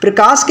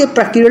 प्रकाश के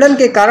प्रकीर्णन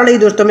के कारण ही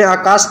दोस्तों में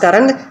आकाश का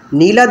रंग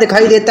नीला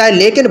दिखाई देता है।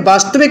 लेकिन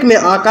वास्तविक में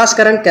आकाश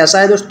का रंग कैसा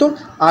है दोस्तों,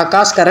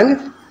 आकाश का रंग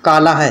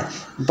काला है।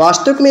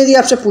 वास्तविक में यदि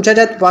आपसे पूछा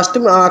जाए तो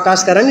वास्तविक में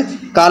आकाश का रंग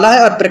काला है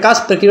और प्रकाश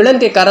प्रकीर्णन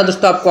के कारण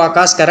दोस्तों आपको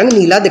आकाश का रंग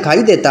नीला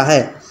दिखाई देता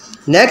है।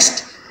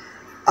 नेक्स्ट,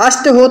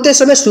 अस्त होते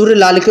समय सूर्य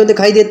लाल क्यों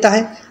दिखाई देता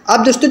है।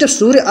 अब दोस्तों जब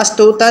सूर्य अस्त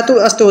होता है तो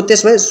अस्त होते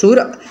समय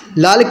सूर्य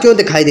लाल क्यों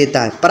दिखाई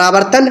देता है,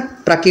 परावर्तन,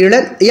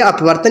 प्रकीर्णन या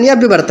अपवर्तन या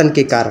विवर्तन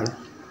के कारण।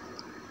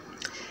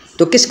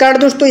 तो किस कारण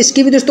दोस्तों,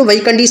 इसकी भी दोस्तों वही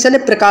कंडीशन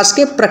है, प्रकाश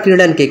के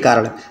प्रकीर्णन के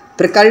कारण।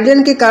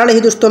 प्रकीर्णन के कारण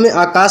ही दोस्तों में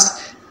आकाश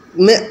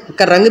में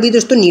का रंग भी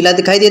दोस्तों नीला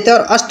दिखाई देता है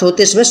और अस्त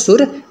होते समय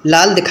सूर्य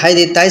लाल दिखाई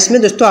देता है।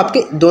 इसमें दोस्तों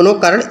आपके दोनों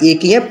कारण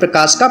एक ही है,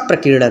 प्रकाश का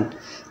प्रकीर्णन।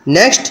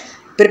 नेक्स्ट,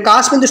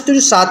 प्रकाश में दोस्तों जो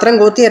 7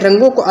 रंग होते हैं,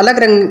 रंगों को अलग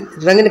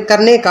रंग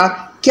करने का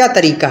क्या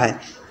तरीका है।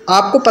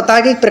 आपको पता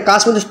है कि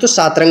प्रकाश में दोस्तों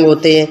 7 रंग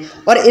होते हैं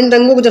और इन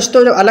रंगों को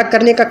दोस्तों जो अलग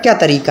करने का क्या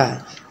तरीका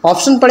है।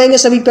 ऑप्शन पढ़ेंगे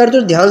सभी प्यारे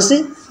दोस्त ध्यान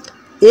से।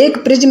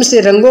 एक प्रिज्म से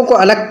रंगों को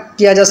अलग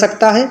किया जा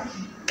सकता है,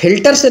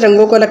 फिल्टर से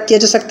रंगों को अलग किया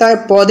जा सकता है,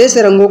 पौधे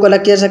से रंगों को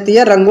अलग किया जा सकता है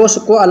या रंगों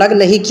को अलग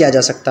नहीं किया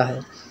जा सकता है।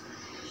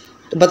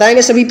 तो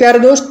बताएंगे सभी प्यारे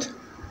दोस्त।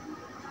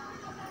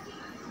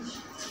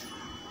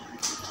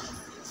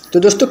 तो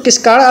दोस्तों किस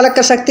कारण अलग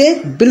कर सकते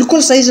हैं,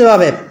 बिल्कुल सही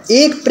जवाब है,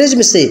 एक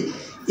प्रिज्म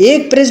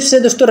से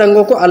दोस्तों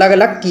रंगों को अलग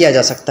अलग किया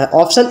जा सकता है।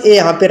 ऑप्शन ए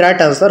यहाँ पे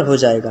राइट आंसर हो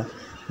जाएगा।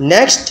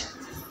 नेक्स्ट,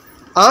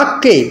 आँख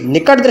के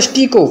निकट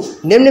दृष्टि को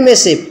निम्न में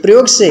से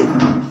प्रयोग से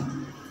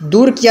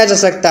दूर किया जा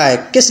सकता है।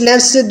 किस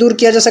लेंस से दूर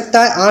किया जा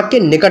सकता है आँख के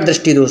निकट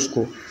दृष्टि दोष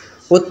को,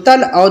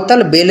 उत्तल,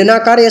 अवतल,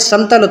 बेलनाकार या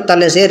समतल उत्तल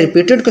लेंस। ये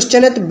रिपीटेड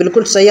क्वेश्चन है तो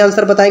बिल्कुल सही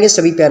आंसर बताएंगे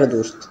सभी प्यारे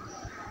दोस्त।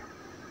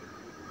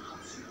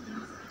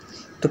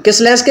 तो किस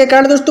लेंस के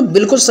कारण दोस्तों,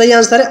 बिल्कुल सही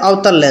आंसर है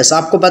अवतल लेंस।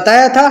 आपको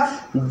बताया था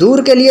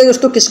दूर के लिए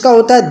दोस्तों किसका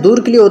होता है,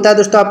 दूर के लिए होता है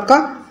दोस्तों आपका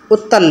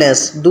उत्तल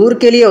लेंस। दूर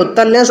के लिए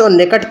उत्तल लेंस और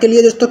निकट के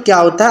लिए दोस्तों क्या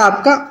होता है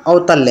आपका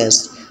अवतल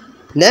लेंस।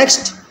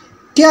 नेक्स्ट,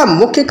 क्या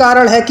मुख्य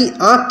कारण है कि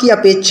आँख की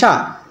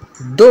अपेक्षा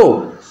 2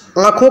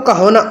 आँखों का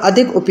होना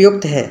अधिक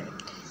उपयुक्त है।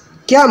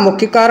 क्या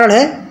मुख्य कारण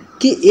है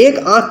कि एक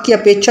आँख की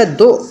अपेक्षा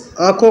 2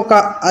 आँखों का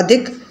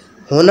अधिक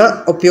होना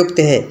उपयुक्त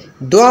है।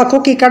 दो आँखों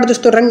के कण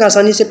दोस्तों रंग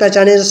आसानी से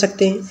पहचाने जा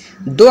सकते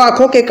हैं। दो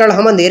आँखों के कण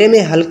हम अंधेरे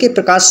में हल्के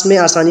प्रकाश में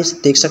आसानी से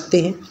देख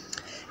सकते हैं।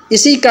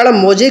 इसी कण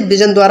मोजेक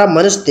विजन द्वारा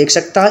मनुष्य देख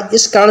सकता है।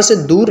 इस कारण से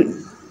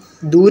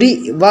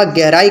दूरी व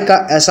गहराई का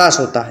एहसास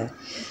होता है।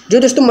 जो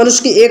दोस्तों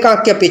मनुष्य की एक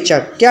आँख की अपेक्षा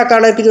क्या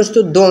कारण है कि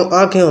दोस्तों दो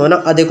आँखें होना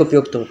अधिक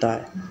उपयुक्त होता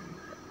है?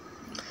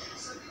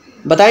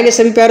 बताएंगे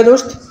सभी प्यारे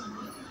दोस्त।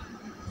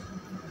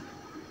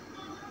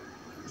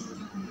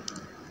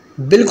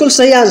 बिल्कुल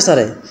सही आंसर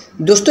है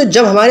दोस्तों।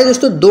 जब हमारे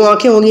दोस्तों दो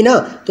आंखें होंगी ना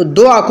तो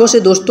दो आंखों से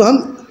दोस्तों हम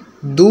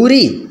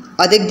दूरी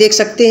अधिक देख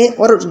सकते हैं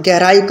और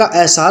गहराई का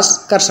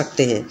एहसास कर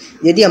सकते हैं।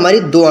 यदि हमारी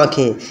दो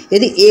आंखें हैं,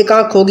 यदि एक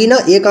आंख होगी ना,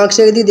 एक आंख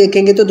से यदि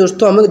देखेंगे तो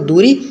दोस्तों हमें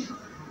दूरी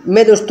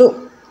में दोस्तों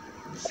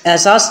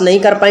एहसास नहीं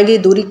कर पाएंगे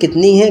दूरी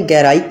कितनी है,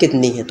 गहराई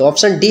कितनी है। तो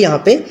ऑप्शन डी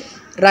यहाँ पे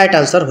राइट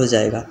आंसर हो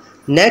जाएगा।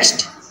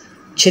 नेक्स्ट,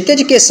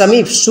 क्षितिज के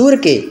समीप सूर्य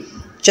के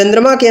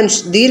चंद्रमा के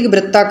दीर्घ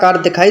वृत्ताकार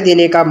दिखाई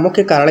देने का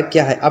मुख्य कारण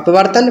क्या है?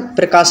 अपवर्तन,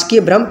 प्रकाशिकीय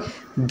भ्रम,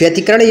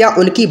 व्यतिकरण या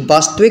उनकी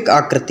वास्तविक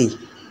आकृति?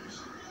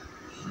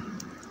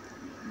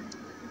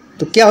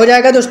 तो क्या हो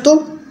जाएगा दोस्तों?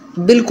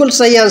 बिल्कुल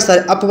सही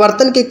आंसर,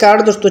 अपवर्तन के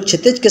कारण दोस्तों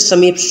क्षितिज के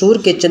समीप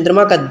सूर्य के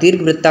चंद्रमा का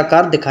दीर्घ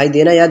वृत्ताकार दिखाई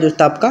देना या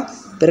दोस्तों आपका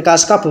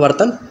प्रकाश का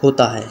अपवर्तन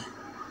होता है।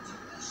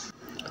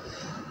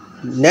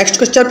 नेक्स्ट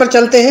क्वेश्चन पर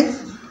चलते हैं।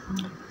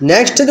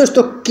 नेक्स्ट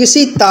दोस्तों,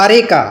 किसी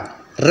तारे का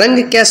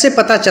रंग कैसे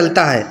पता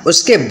चलता है?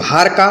 उसके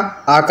भार का,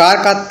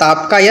 आकार का,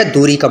 ताप का या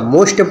दूरी का?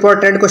 मोस्ट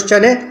इंपॉर्टेंट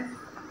क्वेश्चन है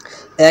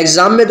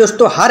एग्जाम में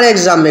दोस्तों। हर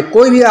एग्जाम में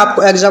कोई भी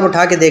आपको एग्जाम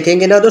उठा के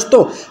देखेंगे ना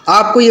दोस्तों,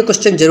 आपको ये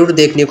क्वेश्चन जरूर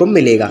देखने को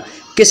मिलेगा।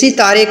 किसी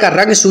तारे का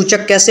रंग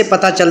सूचक कैसे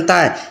पता चलता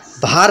है?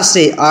 भार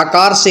से,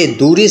 आकार से,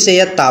 दूरी से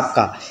या ताप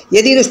का?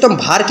 यदि दोस्तों हम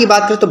भार की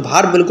बात करें तो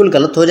भार बिल्कुल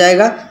गलत हो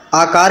जाएगा,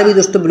 आकार भी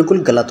दोस्तों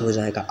बिल्कुल गलत हो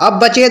जाएगा। अब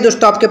बचे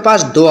दोस्तों आपके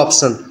पास दो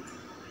ऑप्शन,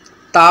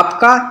 ताप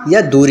का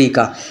या दूरी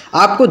का।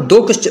 आपको दो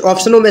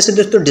ऑप्शनों में से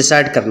दोस्तों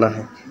डिसाइड करना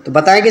है। तो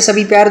बताएंगे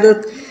सभी प्यारे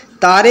दोस्त,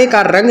 तारे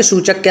का रंग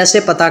सूचक कैसे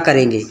पता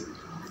करेंगे?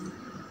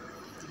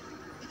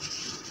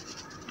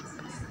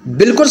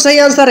 बिल्कुल सही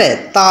आंसर है,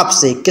 ताप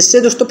से। किससे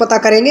दोस्तों पता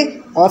करेंगे?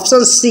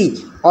 Option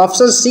C.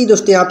 ऑप्शन सी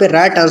दोस्तों यहाँ पे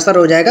राइट आंसर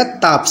हो जाएगा,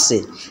 ताप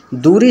से।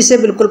 दूरी से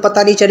बिल्कुल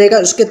पता नहीं चलेगा,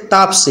 उसके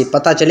ताप से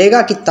पता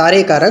चलेगा कि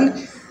तारे का रंग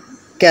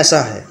कैसा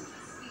है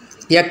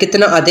या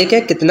कितना अधिक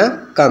है, कितना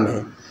कम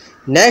है।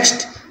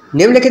 नेक्स्ट,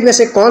 निम्नलिखित में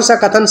से कौन सा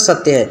कथन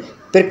सत्य है?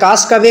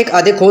 प्रकाश का वेग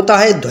अधिक होता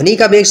है, ध्वनि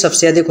का वेग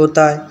सबसे अधिक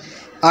होता है,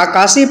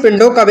 आकाशीय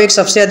पिंडों का वेग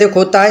सबसे अधिक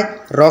होता है,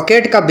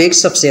 रॉकेट का वेग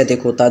सबसे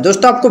अधिक होता है।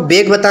 दोस्तों आपको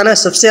वेग बताना है,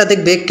 सबसे अधिक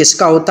वेग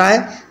किसका होता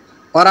है,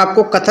 और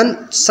आपको कथन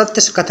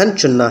सत्य कथन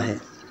चुनना है।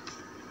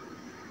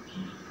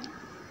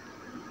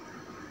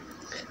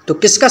 तो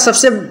किसका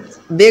सबसे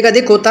वेग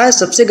अधिक होता है,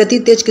 सबसे गति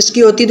तेज किसकी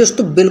होती है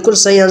दोस्तों? बिल्कुल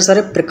सही आंसर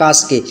है,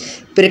 प्रकाश के।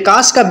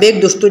 प्रकाश का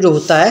वेग दोस्तों जो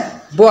होता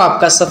है वो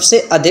आपका सबसे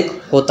अधिक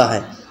होता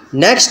है।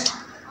 नेक्स्ट,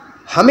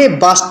 हमें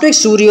वास्तविक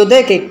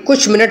सूर्योदय के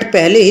कुछ मिनट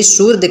पहले ही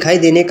सूर्य दिखाई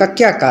देने का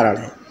क्या कारण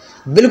है?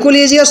 बिल्कुल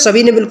ईजी, और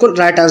सभी ने बिल्कुल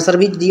राइट आंसर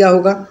भी दिया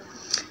होगा।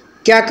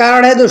 क्या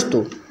कारण है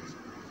दोस्तों?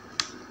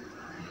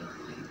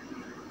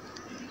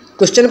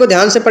 क्वेश्चन को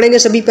ध्यान से पढ़ेंगे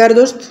सभी प्यारे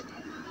दोस्त।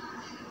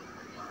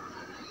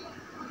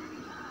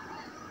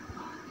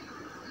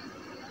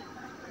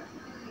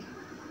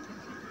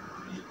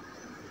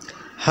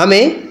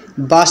 हमें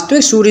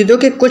वास्तविक सूर्योदय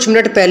के कुछ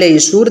मिनट पहले ही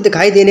सूर्य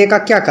दिखाई देने का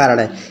क्या कारण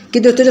है? कि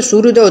दोस्तों जब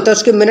सूर्योदय होता है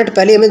उसके मिनट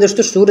पहले हमें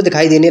दोस्तों सूर्य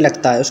दिखाई देने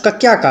लगता है, उसका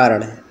क्या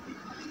कारण है?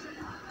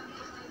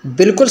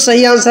 बिल्कुल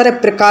सही आंसर है,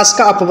 प्रकाश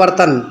का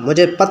अपवर्तन।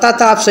 मुझे पता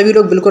था आप सभी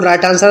लोग बिल्कुल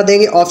राइट आंसर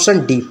देंगे, ऑप्शन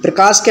डी,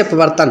 प्रकाश के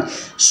अपवर्तन।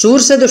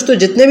 सूर्य से दोस्तों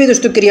जितने भी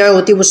दोस्तों क्रियाएं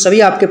होती है वो सभी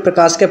आपके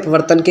प्रकाश के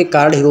अपवर्तन के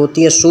कारण ही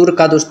होती है। सूर्य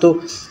का दोस्तों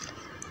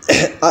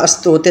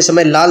अस्त होते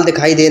समय लाल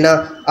दिखाई देना,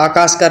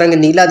 आकाश का रंग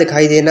नीला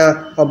दिखाई देना,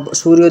 और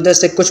सूर्योदय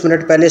से कुछ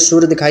मिनट पहले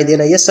सूर्य दिखाई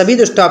देना, ये सभी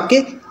दोस्तों आपके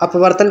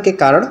अपवर्तन के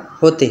कारण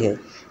होते हैं।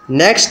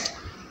 नेक्स्ट,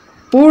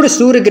 पूर्ण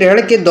सूर्य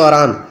ग्रहण के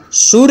दौरान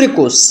सूर्य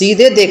को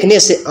सीधे देखने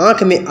से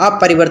आंख में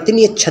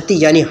अपरिवर्तनीय क्षति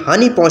यानी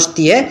हानि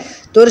पहुंचती है।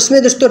 तो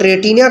इसमें दोस्तों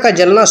रेटिना का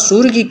जलना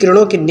सूर्य की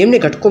किरणों के निम्न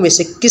घटकों में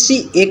से किसी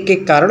एक के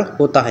कारण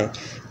होता है?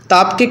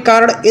 ताप के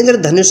कारण,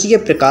 इंद्रधनुषीय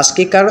प्रकाश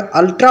के कारण,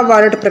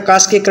 अल्ट्रावायलेट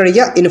प्रकाश के कारण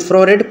या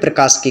इंफ्रारेड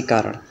प्रकाश के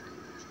कारण?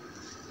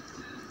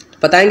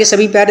 बताएंगे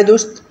सभी प्यारे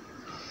दोस्त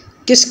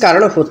किस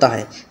कारण होता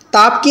है?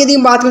 ताप की यदि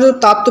बात करें तो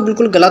ताप तो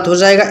बिल्कुल गलत हो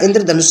जाएगा,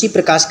 इंद्रधनुषी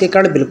प्रकाश के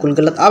कारण बिल्कुल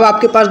गलत। अब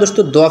आपके पास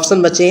दोस्तों दो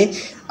ऑप्शन बचे हैं,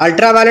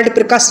 अल्ट्रावायलेट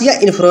प्रकाश या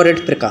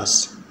इंफ्रारेड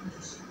प्रकाश।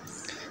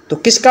 तो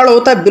किस कारण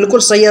होता है? बिल्कुल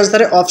सही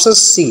आंसर है ऑप्शन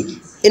सी,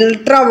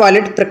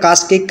 अल्ट्रावायलेट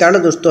प्रकाश के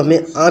कारण दोस्तों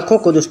हमें आंखों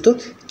को दोस्तों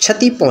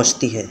क्षति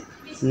पहुंचती है।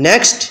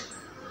 नेक्स्ट,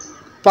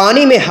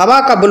 पानी में हवा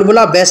का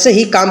बुलबुला वैसे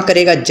ही काम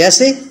करेगा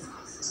जैसे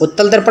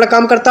उत्तल दर्पण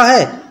काम करता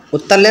है,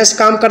 उत्तल लेंस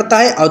काम करता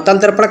है, अवतल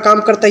दर्पण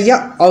काम करता है या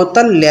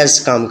अवतल लेंस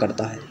काम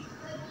करता है?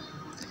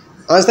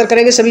 आंसर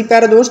करेंगे सभी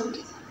प्यारे दोस्त।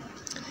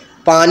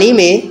 पानी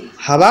में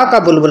हवा का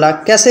बुलबुला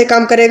कैसे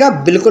काम करेगा?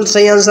 बिल्कुल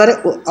सही आंसर है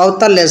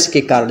अवतल लेंस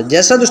के कारण।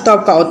 जैसा दोस्तों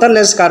आपका अवतल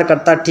लेंस कार्य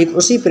करता है ठीक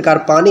उसी प्रकार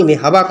पानी में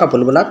हवा का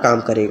बुलबुला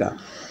काम करेगा।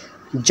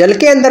 जल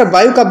के अंदर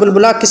वायु का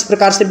बुलबुला किस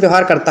प्रकार से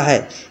व्यवहार करता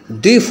है?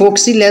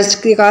 द्विफोक्सी लेंस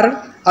के कारण,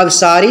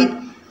 अभिसारी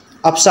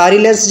अपसारी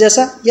लेंस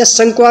जैसा या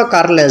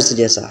शंक्वाकार लेंस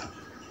जैसा?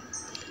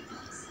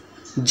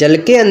 जल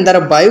के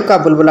अंदर वायु का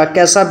बुलबुला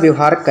कैसा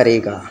व्यवहार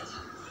करेगा?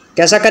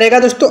 कैसा करेगा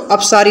दोस्तों?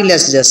 अपसारी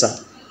लेंस जैसा।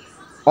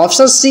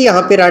 ऑप्शन सी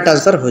यहाँ पे राइट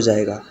आंसर हो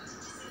जाएगा।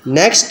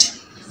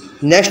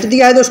 नेक्स्ट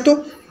दिया है दोस्तों,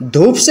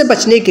 धूप से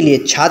बचने के लिए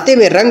छाते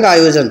में रंग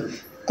आयोजन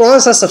कौन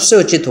सा सबसे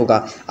उचित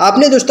होगा?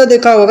 आपने दोस्तों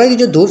देखा होगा कि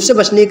जो धूप से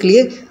बचने के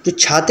लिए जो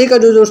छाते का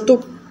जो दोस्तों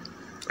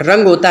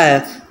रंग होता है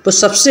वो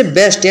सबसे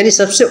बेस्ट यानी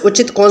सबसे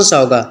उचित कौन सा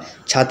होगा?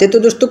 छाते तो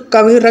दोस्तों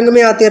कभी रंग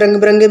में आते हैं, रंग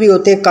बिरंगे भी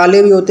होते हैं,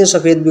 काले भी होते हैं,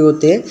 सफ़ेद भी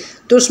होते हैं।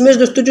 तो उसमें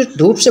दोस्तों जो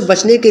धूप से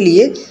बचने के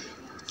लिए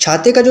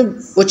छाते का जो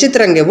उचित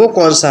रंग है वो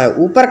कौन सा है?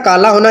 ऊपर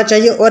काला होना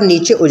चाहिए और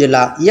नीचे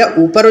उजला, या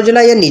ऊपर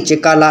उजला या नीचे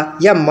काला,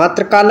 या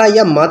मात्र काला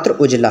या मात्र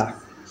उजला?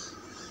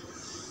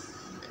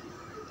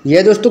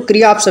 यह दोस्तों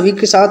क्रिया आप सभी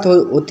के साथ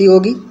होती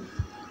होगी।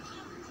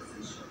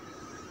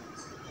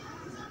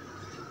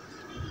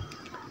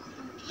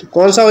 तो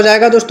कौन सा हो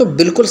जाएगा दोस्तों?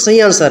 बिल्कुल सही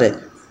आंसर है,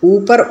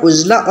 ऊपर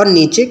उजला और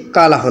नीचे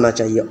काला होना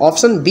चाहिए।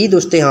 ऑप्शन बी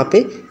दोस्तों यहाँ पे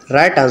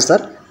राइट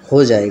आंसर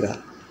हो जाएगा।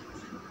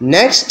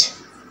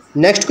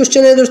 नेक्स्ट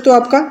क्वेश्चन है दोस्तों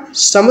आपका,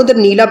 समुद्र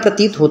नीला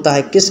प्रतीत होता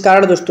है किस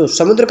कारण? दोस्तों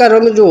समुद्र का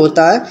रंग जो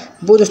होता है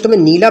वो दोस्तों में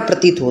नीला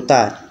प्रतीत होता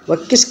है, वह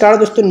किस कारण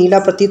दोस्तों नीला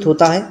प्रतीत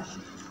होता है?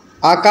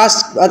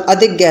 आकाश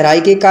अधिक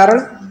गहराई के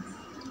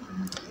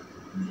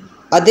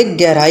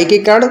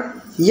कारण,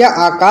 या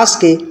आकाश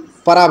के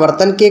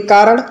परावर्तन के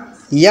कारण,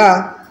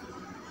 या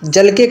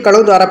जल के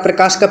कणों द्वारा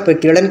प्रकाश का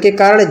प्रकीर्णन के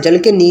कारण, जल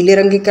के नीले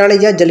रंग के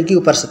कारण, या जल की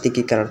उपस्थिति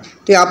के कारण?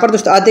 तो यहाँ पर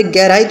दोस्तों अधिक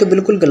गहराई तो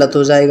बिल्कुल गलत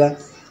हो जाएगा।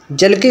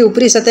 जल के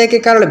ऊपरी सतह के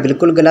कारण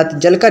बिल्कुल गलत।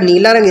 जल का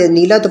नीला रंग,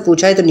 नीला तो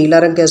पूछा है तो नीला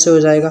रंग कैसे हो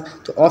जाएगा?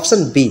 तो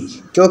ऑप्शन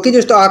बी, क्योंकि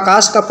दोस्तों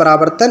आकाश का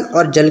परावर्तन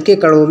और जल के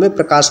कणों में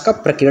प्रकाश का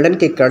प्रकीर्णन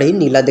के कारण ही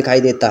नीला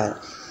दिखाई देता है।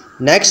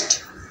 नेक्स्ट,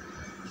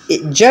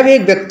 जब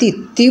एक व्यक्ति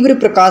तीव्र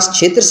प्रकाश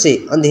क्षेत्र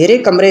से अंधेरे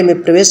कमरे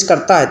में प्रवेश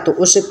करता है तो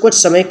उसे कुछ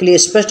समय के लिए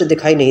स्पष्ट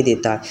दिखाई नहीं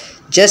देता है।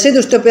 जैसे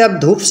दोस्तों पे आप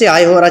धूप से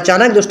आए हो और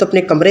अचानक दोस्तों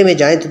अपने कमरे में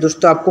जाएं तो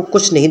दोस्तों आपको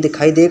कुछ नहीं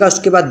दिखाई देगा,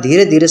 उसके बाद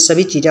धीरे धीरे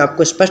सभी चीज़ें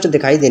आपको स्पष्ट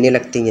दिखाई देने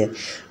लगती हैं।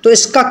 तो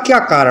इसका क्या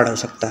कारण हो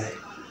सकता है?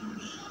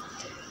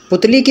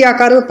 पुतली के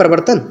आकार में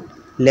परिवर्तन,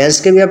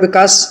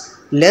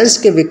 लेंस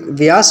के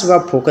व्यास व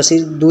फोकसी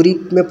दूरी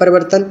में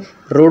परिवर्तन,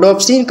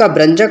 रोडोप्सिन का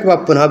भ्रंजक व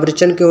पुनः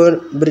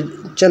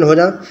विरचन हो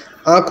जाना,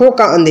 आँखों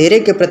का अंधेरे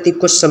के प्रति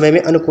कुछ समय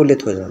में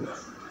अनुकूलित हो जाना।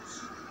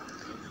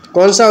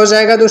 कौन सा हो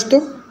जाएगा दोस्तों?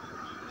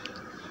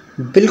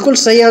 बिल्कुल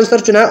सही आंसर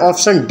चुना है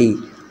ऑप्शन डी,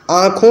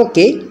 आँखों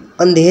के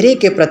अंधेरे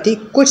के प्रति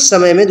कुछ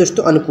समय में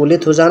दोस्तों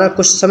अनुकूलित हो जाना।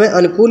 कुछ समय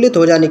अनुकूलित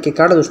हो जाने के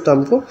कारण दोस्तों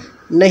हमको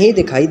नहीं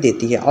दिखाई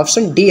देती है।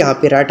 ऑप्शन डी यहाँ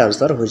पे राइट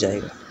आंसर हो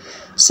जाएगा।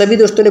 सभी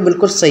दोस्तों ने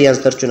बिल्कुल सही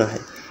आंसर चुना है।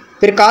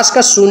 प्रकाश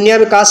का शून्य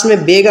विकास में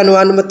वेग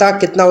अनुमानता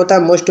कितना होता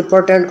है? मोस्ट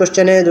इंपॉर्टेंट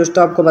क्वेश्चन है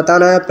दोस्तों, आपको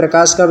बताना है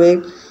प्रकाश का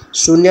वेग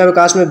शून्य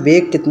विकास में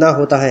वेग कितना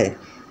होता है?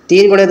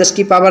 3 × 10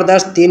 की पावर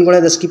 10, 3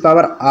 × 10 की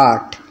पावर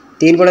 8,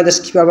 3 × 10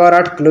 की पावर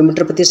 8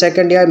 किलोमीटर प्रति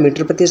सेकंड या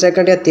मीटर प्रति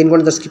सेकंड, या 3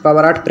 × 10 की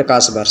पावर 8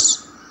 प्रकाश वर्ष?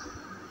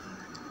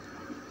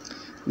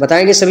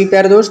 बताएंगे सभी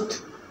प्यारे दोस्त।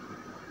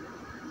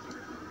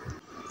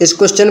 इस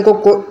क्वेश्चन को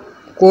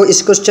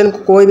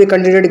कोई भी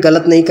कैंडिडेट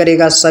गलत नहीं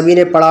करेगा, सभी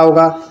ने पढ़ा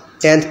होगा,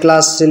 10th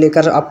क्लास से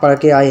लेकर आप पढ़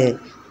के आए हैं।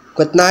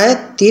 कितना है?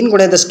 3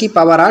 × 10 की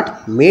पावर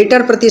 8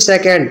 मीटर प्रति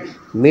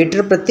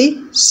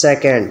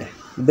सेकंड।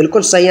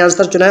 बिल्कुल सही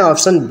आंसर चुना है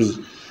ऑप्शन बी।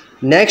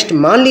 नेक्स्ट,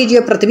 मान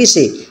लीजिए पृथ्वी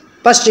से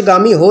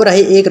पश्चिमगामी हो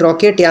रहे एक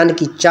रॉकेट यान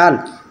की चाल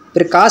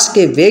प्रकाश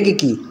के वेग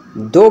की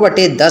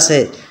 2/10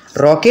 है।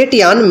 रॉकेट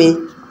यान में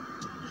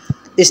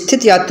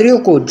स्थित यात्रियों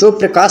को जो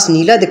प्रकाश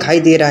नीला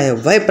दिखाई दे रहा है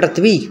वह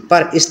पृथ्वी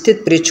पर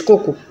स्थित प्रेक्षकों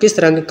को किस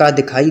रंग का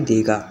दिखाई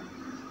देगा?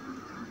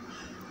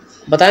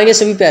 बताएंगे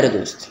सभी प्यारे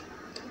दोस्त,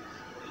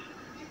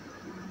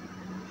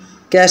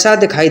 कैसा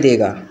दिखाई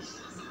देगा?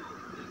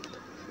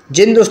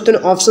 जिन दोस्तों ने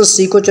ऑप्शन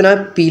सी को चुना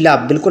है पीला,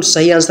 बिल्कुल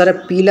सही आंसर है,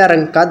 पीला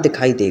रंग का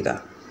दिखाई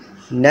देगा।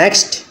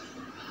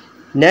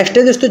 नेक्स्ट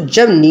है दोस्तों,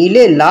 जब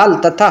नीले,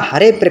 लाल तथा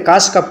हरे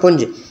प्रकाश का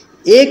पुंज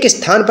एक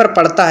स्थान पर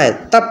पड़ता है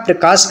तब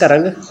प्रकाश का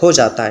रंग हो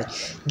जाता है।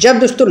 जब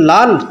दोस्तों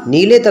लाल,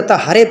 नीले तथा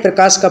हरे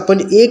प्रकाश का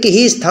पुंज एक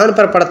ही स्थान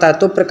पर पड़ता है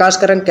तो प्रकाश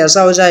का रंग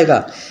कैसा हो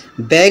जाएगा?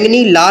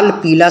 बैंगनी, लाल,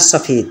 पीला,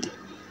 सफ़ेद।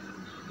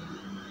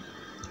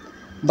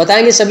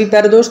 बताएंगे सभी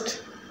प्यारे दोस्त,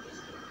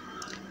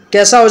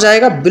 कैसा हो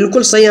जाएगा?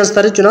 बिल्कुल सही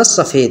आंसर है चुना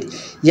सफ़ेद।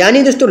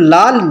 यानी दोस्तों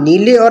लाल,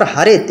 नीले और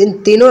हरे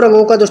इन तीनों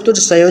रंगों का दोस्तों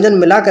जो संयोजन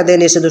मिला कर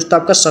देने से दोस्तों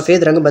आपका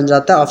सफ़ेद रंग बन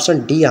जाता है।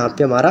 ऑप्शन डी यहाँ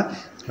पे हमारा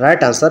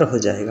राइट आंसर हो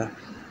जाएगा।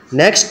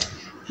 नेक्स्ट,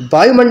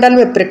 वायुमंडल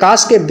में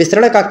प्रकाश के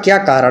विसरण का क्या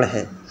कारण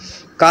है?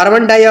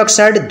 कार्बन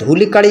डाइऑक्साइड,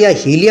 धूलिकण, या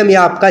हीलियम,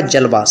 या आपका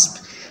जलवाष्प?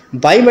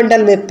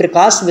 वायुमंडल में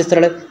प्रकाश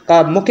विसरण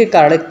का मुख्य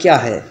कारण क्या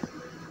है?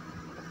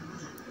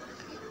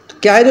 तो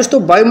क्या है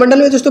दोस्तों? वायुमंडल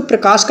में दोस्तों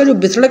प्रकाश का जो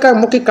विसरण का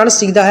मुख्य कण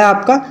सीधा है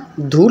आपका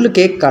धूल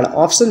के कण।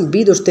 ऑप्शन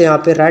बी दोस्तों यहाँ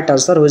पे राइट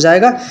आंसर हो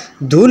जाएगा।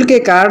 धूल के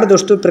कारण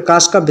दोस्तों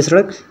प्रकाश का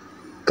विसरण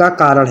का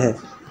कारण है।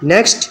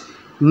 नेक्स्ट,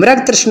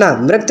 मृग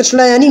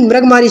तृष्णा यानी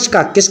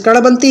मृगमारीचिका किस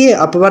कारण बनती है?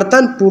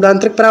 अपवर्तन,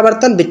 पूर्णांतरिक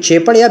परावर्तन,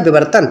 विक्षेपण, या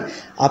विवर्तन?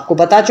 आपको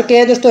बता चुके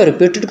हैं दोस्तों,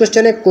 रिपीटेड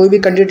क्वेश्चन है, कोई भी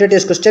कैंडिडेट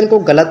इस क्वेश्चन को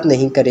गलत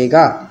नहीं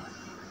करेगा।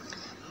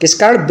 किस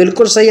कारण?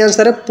 बिल्कुल सही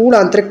आंसर है पूर्ण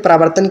आंतरिक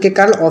परावर्तन के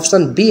कारण,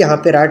 ऑप्शन बी यहाँ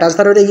पे राइट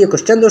आंसर हो जाएगा। ये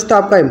क्वेश्चन दोस्तों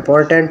आपका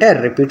इंपॉर्टेंट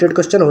है, रिपीटेड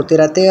क्वेश्चन होते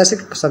रहते हैं ऐसे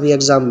सभी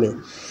एग्जाम में।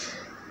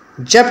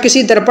 जब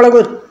किसी दर्पण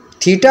को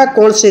थीटा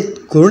कोण से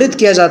घूर्णित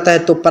किया जाता है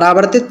तो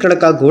परावर्तित किरण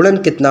का घूर्णन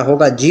कितना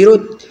होगा? 0,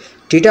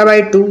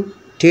 θ/2,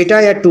 थीटा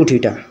या 2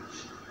 थीटा?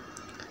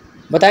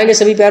 बताएंगे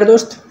सभी प्यारे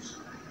दोस्त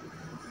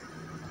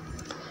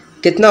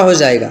कितना हो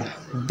जाएगा?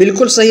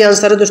 बिल्कुल सही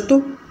आंसर है दोस्तों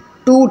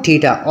 2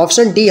 थीटा,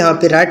 ऑप्शन डी यहाँ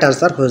पे राइट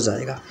आंसर हो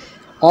जाएगा।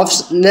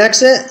 ऑप्शन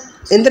नेक्स्ट है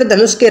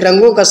इंद्रधनुष के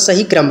रंगों का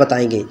सही क्रम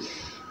बताएंगे।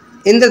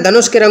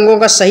 इंद्रधनुष के रंगों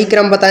का सही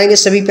क्रम बताएंगे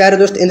सभी प्यारे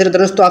दोस्त।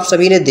 इंद्रधनुष तो आप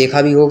सभी ने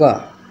देखा भी होगा,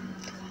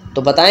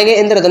 तो बताएंगे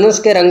इंद्रधनुष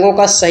के रंगों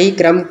का सही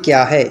क्रम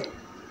क्या है?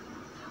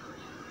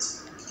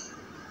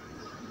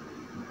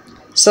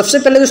 सबसे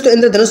पहले दोस्तों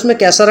इंद्रधनुष में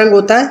कैसा रंग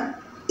होता है?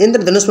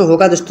 इंद्रधनुष में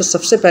होगा दोस्तों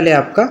सबसे पहले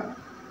आपका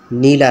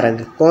नीला रंग।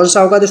 कौन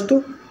सा होगा दोस्तों?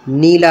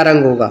 नीला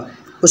रंग होगा।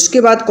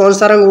 उसके बाद कौन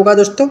सा रंग होगा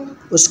दोस्तों?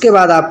 उसके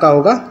बाद आपका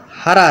होगा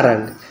हरा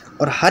रंग,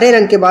 और हरे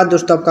रंग के बाद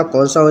दोस्तों आपका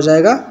कौन सा हो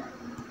जाएगा?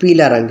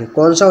 पीला रंग।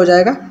 कौन सा हो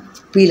जाएगा?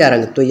 पीला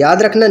रंग। तो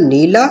याद रखना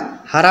नीला,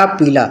 हरा,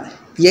 पीला,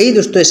 यही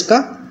दोस्तों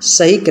इसका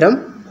सही क्रम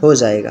हो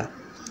जाएगा।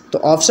 तो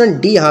ऑप्शन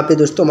डी यहाँ पे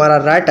दोस्तों हमारा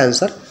राइट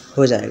आंसर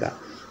हो जाएगा।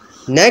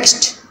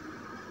 नेक्स्ट,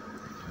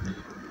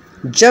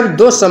 जब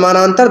दो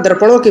समानांतर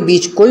दर्पणों के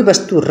बीच कोई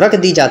वस्तु रख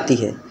दी जाती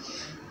है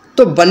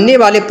तो बनने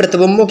वाले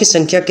प्रतिबिंबों की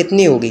संख्या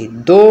कितनी होगी?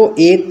 2,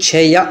 1,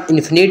 6 या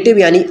इन्फिनेटिव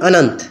यानी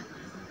अनंत?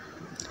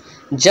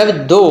 जब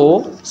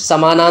दो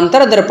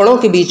समानांतर दर्पणों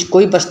के बीच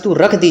कोई वस्तु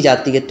रख दी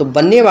जाती है तो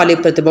बनने वाले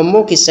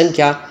प्रतिबिंबों की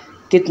संख्या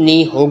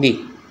कितनी होगी?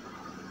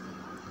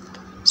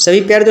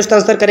 सभी प्यारे दोस्त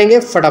आंसर करेंगे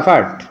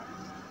फटाफट।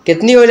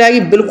 कितनी हो जाएगी?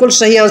 बिल्कुल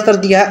सही आंसर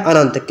दिया है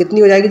अनंत। कितनी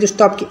हो जाएगी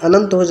दोस्तों आपकी?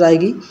 अनंत हो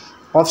जाएगी।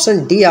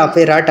 ऑप्शन डी यहाँ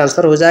पे राइट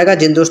आंसर हो जाएगा।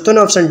 जिन दोस्तों ने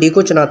ऑप्शन डी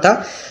को चुना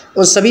था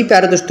उन सभी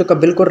प्यारे दोस्तों का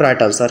बिल्कुल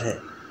राइट आंसर है।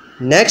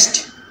 नेक्स्ट,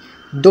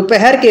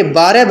 दोपहर के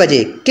 12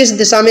 बजे किस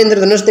दिशा में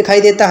इंद्रधनुष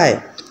दिखाई देता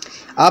है?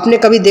 आपने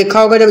कभी देखा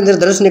होगा जब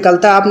इंद्रधनुष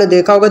निकलता है, आपने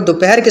देखा होगा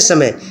दोपहर के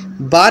समय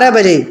 12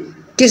 बजे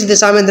किस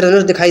दिशा में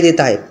इंद्रधनुष दिखाई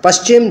देता है?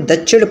 पश्चिम,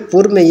 दक्षिण,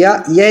 पूर्व में,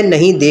 या यह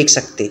नहीं देख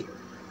सकते?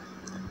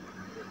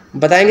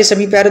 बताएंगे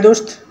सभी प्यारे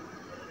दोस्त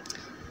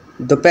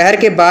दोपहर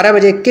के 12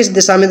 बजे किस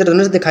दिशा में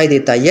इंद्रधनुष दिखाई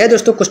देता है? यह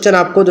दोस्तों क्वेश्चन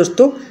आपको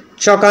दोस्तों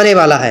चौंकाने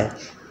वाला है।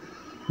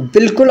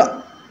 बिल्कुल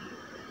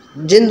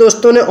जिन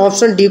दोस्तों ने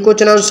ऑप्शन डी को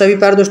चुना उन सभी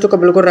प्यारे दोस्तों का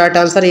बिल्कुल राइट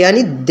आंसर है,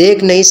 यानी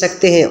देख नहीं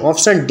सकते हैं।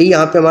 ऑप्शन डी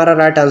यहाँ पे हमारा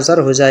राइट आंसर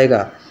हो जाएगा।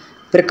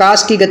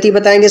 प्रकाश की गति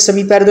बताएंगे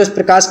सभी प्यारे दोस्त।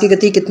 प्रकाश की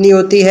गति कितनी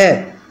होती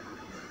है?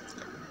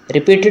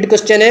 रिपीटेड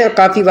क्वेश्चन है और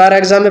काफ़ी बार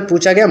एग्जाम में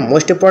पूछा गया,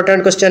 मोस्ट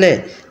इंपॉर्टेंट क्वेश्चन है।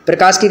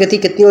 प्रकाश की गति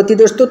कितनी होती है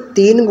दोस्तों?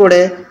 3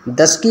 ×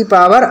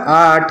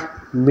 10⁸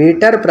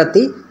 मीटर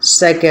प्रति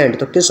सेकेंड।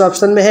 तो किस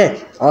ऑप्शन में है?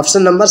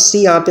 ऑप्शन नंबर सी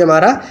यहाँ पे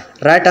हमारा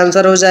राइट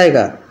आंसर हो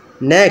जाएगा।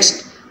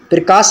 नेक्स्ट,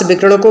 प्रकाश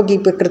विकिरणकों की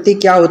प्रकृति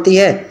क्या होती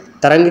है?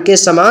 तरंग के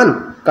समान,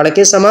 कण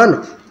के समान,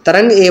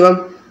 तरंग एवं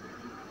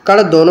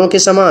कण दोनों के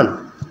समान,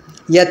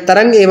 या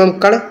तरंग एवं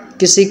कण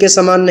किसी के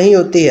समान नहीं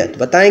होती है? तो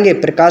बताएंगे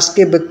प्रकाश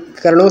के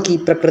विकिरणों की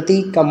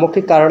प्रकृति का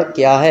मुख्य कारण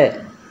क्या है?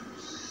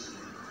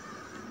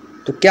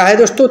 तो क्या है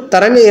दोस्तों?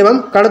 तरंग एवं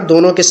कण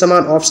दोनों के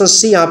समान। ऑप्शन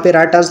सी यहाँ पे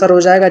राइट आंसर हो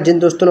जाएगा। जिन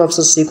दोस्तों ने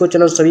ऑप्शन सी को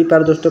चुना सभी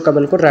प्यारे दोस्तों का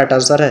बिल्कुल राइट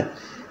आंसर है।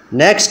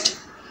 नेक्स्ट,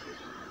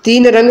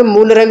 3 रंग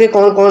मूल रंग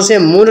कौन कौन से?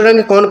 मूल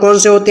रंग कौन कौन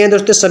से होते हैं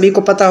दोस्तों? सभी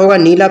को पता होगा,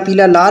 नीला,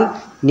 पीला, लाल,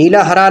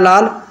 नीला, हरा,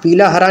 लाल,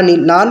 पीला, हरा,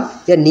 लाल,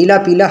 या नीला,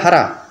 पीला,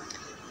 हरा।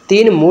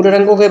 3 मूल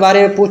रंगों के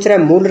बारे में पूछ रहे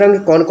हैं। मूल रंग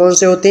कौन कौन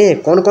से होते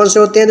हैं? कौन कौन से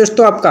होते हैं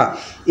दोस्तों आपका?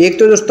 एक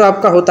तो दोस्तों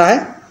आपका होता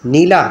है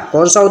नीला।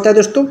 कौन सा होता है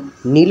दोस्तों?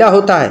 नीला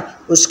होता है।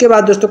 उसके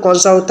बाद दोस्तों कौन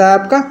सा होता है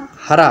आपका?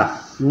 हरा।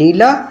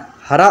 नीला,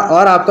 हरा,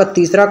 और आपका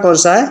तीसरा कौन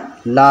सा है?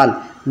 लाल।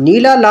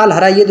 नीला, लाल,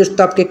 हरा, ये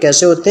दोस्तों आपके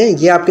कैसे होते हैं?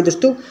 ये आपके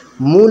दोस्तों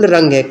मूल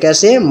रंग है।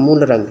 कैसे हैं?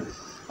 मूल रंग।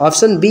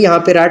 ऑप्शन बी यहाँ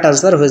पे राइट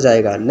आंसर हो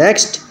जाएगा।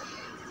 नेक्स्ट,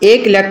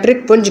 एक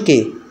इलेक्ट्रिक पुंज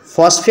के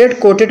फॉस्फेट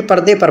कोटेड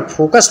पर्दे पर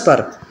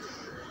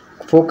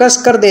फोकस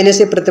कर देने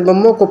से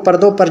प्रतिबिंबों को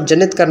पर्दों पर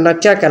जनित करना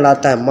क्या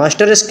कहलाता है?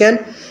 Master scan,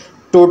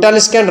 total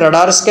scan,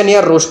 radar scan, या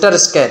रोस्टर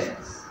स्कैन?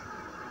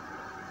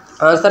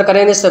 आंसर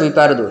करेंगे सभी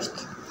प्यारे दोस्त।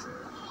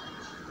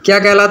 क्या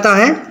कहलाता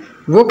है?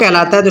 वो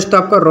कहलाता है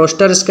दोस्तों आपका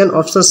रोस्टर स्कैन।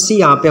 ऑप्शन सी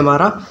यहाँ पे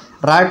हमारा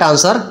राइट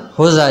आंसर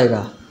हो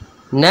जाएगा।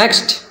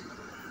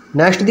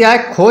 नेक्स्ट दिया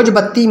है खोज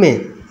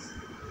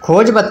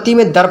बत्ती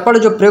में दर्पण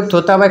जो प्रयुक्त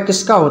होता है वह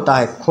किसका होता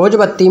है? खोज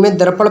बत्ती में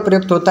दर्पण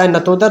प्रयुक्त होता है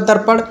नतोदर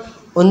दर्पण,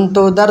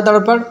 उन्तोदर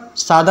दर्पण,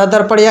 सादा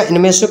दर्पण, या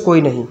इनमें से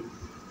कोई नहीं?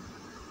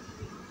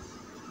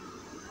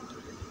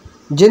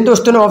 जिन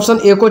दोस्तों ने ऑप्शन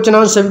ए को चुना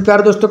उन सभी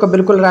प्यारे दोस्तों का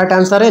बिल्कुल राइट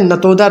आंसर है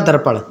नतोदर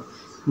दर्पण।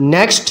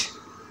 नेक्स्ट,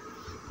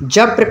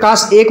 जब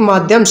प्रकाश एक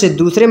माध्यम से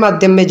दूसरे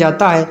माध्यम में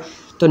जाता है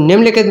तो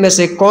निम्नलिखित में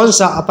से कौन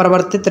सा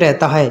अपरिवर्तित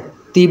रहता है?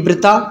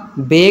 तीव्रता,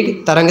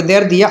 वेग,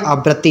 तरंगदैर्घ्य, या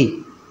आवृत्ति?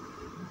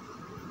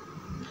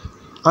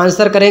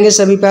 आंसर करेंगे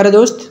सभी प्यारे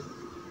दोस्त।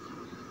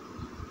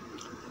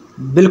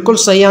 बिल्कुल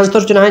सही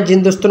आंसर चुना है।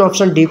 जिन दोस्तों ने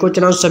ऑप्शन डी को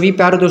चुना सभी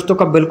प्यारे दोस्तों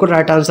का बिल्कुल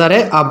राइट आंसर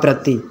है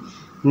आवृत्ति।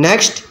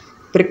 नेक्स्ट,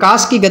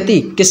 प्रकाश की गति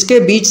किसके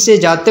बीच से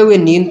जाते हुए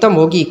न्यूनतम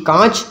होगी?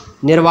 कांच,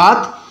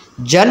 निर्वात,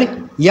 जल,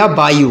 या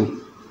वायु?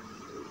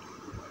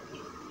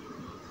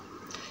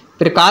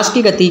 प्रकाश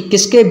की गति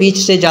किसके बीच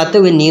से जाते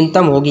हुए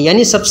न्यूनतम होगी,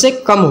 यानी सबसे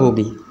कम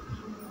होगी।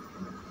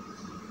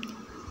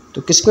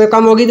 तो किसमें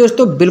कम होगी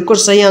दोस्तों? बिल्कुल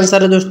सही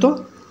आंसर है दोस्तों,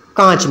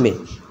 कांच में।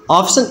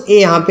 ऑप्शन ए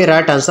यहाँ पे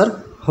राइट आंसर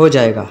हो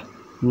जाएगा।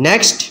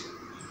 नेक्स्ट,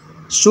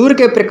 सूर्य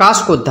के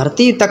प्रकाश को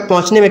धरती तक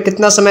पहुंचने में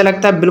कितना समय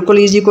लगता है? बिल्कुल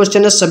इजी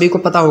क्वेश्चन है, सभी को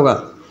पता होगा।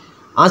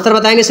 आंसर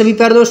बताएंगे सभी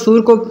प्यारे दोस्त।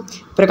 सूर्य को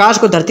प्रकाश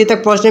को धरती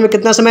तक पहुंचने में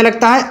कितना समय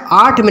लगता है?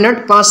 8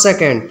 मिनट 5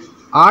 सेकेंड,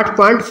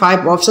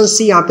 8.5। ऑप्शन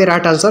सी यहाँ पे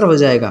राइट आंसर हो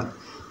जाएगा।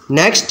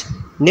 नेक्स्ट,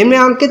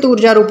 निम्नलिखित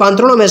ऊर्जा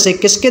रूपांतरणों में से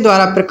किसके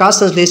द्वारा प्रकाश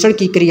संश्लेषण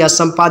की क्रिया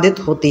संपादित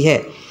होती है?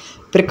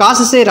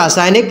 प्रकाश से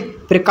रासायनिक,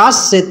 प्रकाश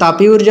से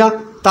तापीय ऊर्जा,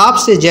 ताप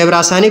से जैव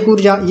रासायनिक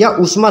ऊर्जा या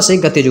ऊष्मा से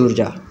गतिज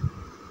ऊर्जा?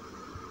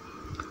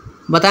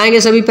 बताएंगे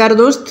सभी प्यारे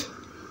दोस्त।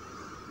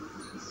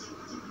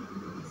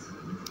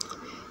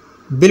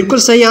 बिल्कुल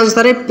सही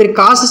आंसर है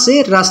प्रकाश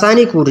से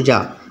रासायनिक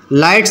ऊर्जा,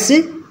 लाइट से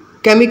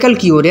केमिकल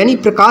की ओर, यानी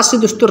प्रकाश से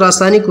दोस्तों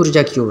रासायनिक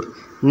ऊर्जा की ओर।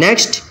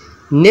 नेक्स्ट,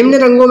 निम्न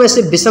रंगों में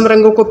से विषम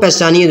रंगों को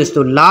पहचानिए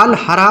दोस्तों। लाल,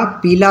 हरा,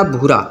 पीला,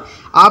 भूरा।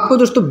 आपको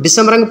दोस्तों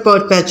विषम रंग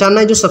पहचानना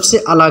है जो सबसे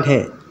अलग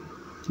है।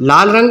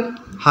 लाल रंग,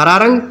 हरा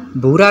रंग,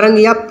 भूरा रंग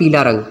या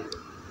पीला रंग?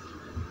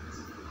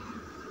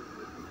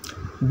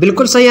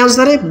 बिल्कुल सही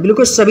आंसर है,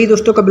 बिल्कुल सभी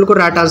दोस्तों का बिल्कुल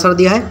राइट आंसर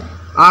दिया है।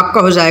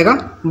 आपका हो जाएगा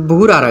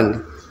भूरा रंग।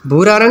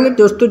 भूरा रंग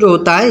दोस्तों जो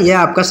होता है यह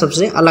आपका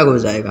सबसे अलग हो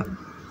जाएगा।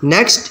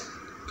 नेक्स्ट,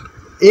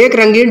 एक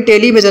रंगीन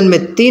टेलीविजन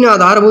में 3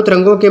 आधारभूत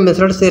रंगों के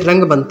मिश्रण से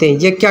रंग बनते हैं,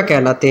 ये क्या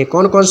कहलाते हैं?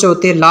 कौन कौन से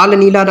होते हैं? लाल,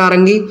 नीला,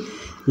 नारंगी,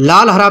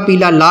 लाल, हरा,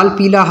 पीला, लाल,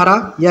 पीला,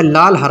 हरा या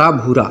लाल, हरा,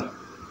 भूरा?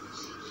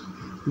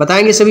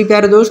 बताएंगे सभी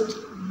प्यारे दोस्त।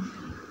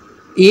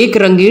 एक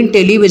रंगीन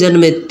टेलीविजन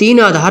में 3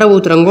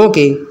 आधारभूत रंगों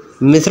के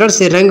मिश्रण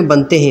से रंग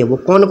बनते हैं, वो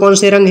कौन कौन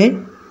से रंग हैं?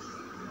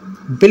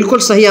 बिल्कुल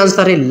सही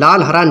आंसर है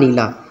लाल, हरा,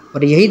 नीला।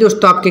 और यही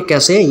दोस्तों आपके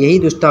कैसे हैं? यही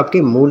दोस्तों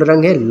आपके मूल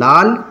रंग है,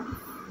 लाल,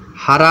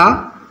 हरा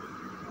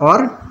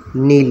और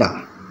नीला।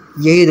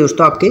 यही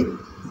दोस्तों आपके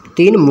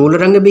 3 मूल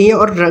रंग भी हैं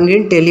और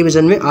रंगीन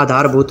टेलीविजन में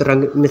आधारभूत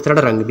रंग मिश्रण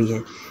रंग भी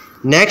हैं।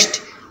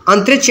 नेक्स्ट,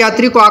 अंतरिक्ष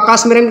यात्री को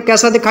आकाश में रंग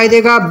कैसा दिखाई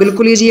देगा?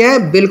 बिल्कुल ईजी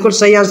है, बिल्कुल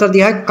सही आंसर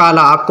दिया है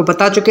काला। आपको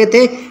बता चुके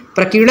थे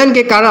प्रकीर्णन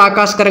के कारण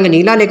आकाश का रंग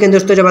नीला, लेकिन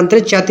दोस्तों जब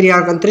अंतरिक्ष यात्री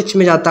अंतरिक्ष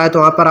में जाता है तो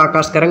वहाँ पर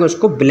आकाश का रंग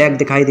उसको ब्लैक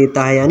दिखाई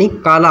देता है, यानी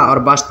काला। और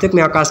वास्तविक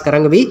में आकाश का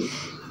रंग भी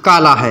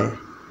काला है।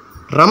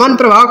 रमन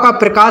प्रभाव का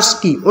प्रकाश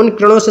की उन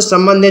किरणों से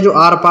संबंध है जो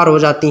आर पार हो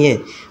जाती हैं,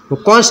 वो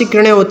कौन सी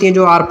किरणें होती हैं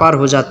जो आर पार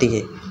हो जाती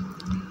हैं?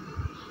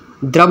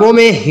 द्रवों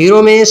में,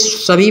 हीरो में,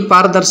 सभी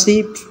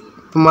पारदर्शी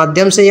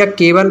माध्यम से या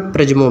केवल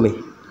प्रिज्मों में?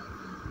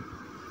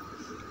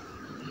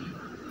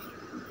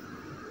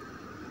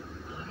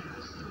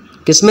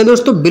 किसमें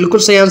दोस्तों? बिल्कुल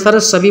सही आंसर है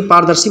सभी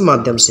पारदर्शी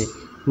माध्यम से।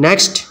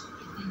 नेक्स्ट,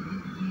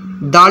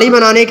 दाढ़ी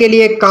बनाने के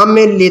लिए काम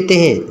में लेते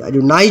हैं,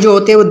 जो नाई जो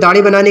होते हैं वो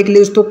दाढ़ी बनाने के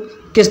लिए दोस्तों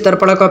किस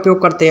दर्पण का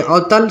उपयोग करते हैं?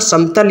 अवतल,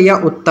 समतल या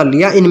उत्तल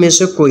या इनमें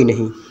से कोई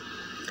नहीं?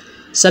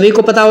 सभी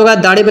को पता होगा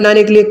दाढ़ी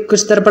बनाने के लिए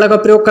किस दर्पण का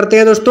प्रयोग करते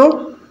हैं दोस्तों?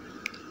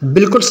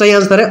 बिल्कुल सही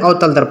आंसर है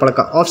अवतल दर्पण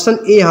का। ऑप्शन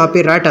ए यहाँ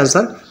पे राइट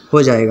आंसर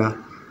हो जाएगा।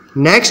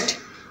 नेक्स्ट,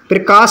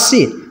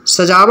 प्रकाशीय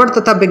सजावट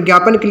तथा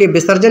विज्ञापन के लिए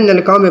विसर्जन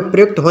नलिकाओं में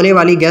प्रयुक्त होने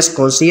वाली गैस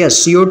कौन सी है?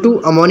 CO2,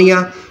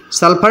 अमोनिया,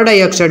 सल्फर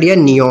डाइऑक्साइड या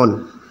नियॉन?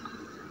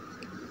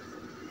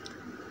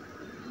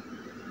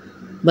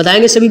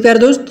 बताएंगे सभी प्यारे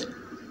दोस्त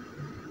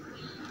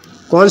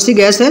कौन सी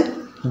गैस है?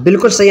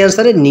 बिल्कुल सही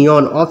आंसर है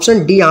नियॉन।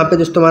 ऑप्शन डी यहाँ पे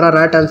दोस्तों हमारा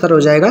राइट आंसर हो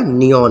जाएगा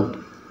नियॉन।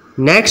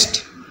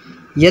 नेक्स्ट,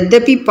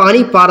 यद्यपि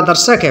पानी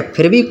पारदर्शक है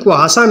फिर भी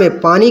कुहासा में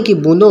पानी की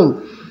बूंदों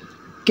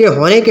के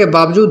होने के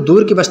बावजूद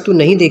दूर की वस्तु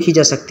नहीं देखी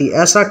जा सकती,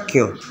 ऐसा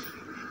क्यों?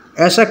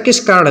 ऐसा किस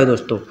कारण है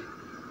दोस्तों?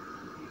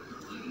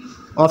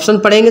 ऑप्शन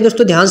पढ़ेंगे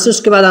दोस्तों ध्यान से,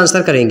 उसके बाद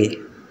आंसर करेंगे।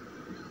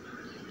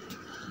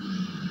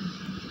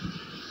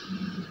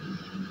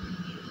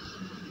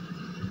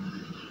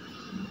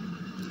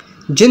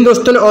 जिन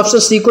दोस्तों ने ऑप्शन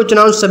सी को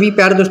चुना उन सभी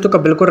प्यारे दोस्तों का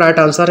बिल्कुल राइट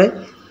आंसर है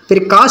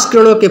प्रकाश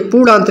किरणों के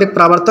पूर्ण आंतरिक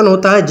परावर्तन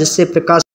होता है, जिससे प्रकाश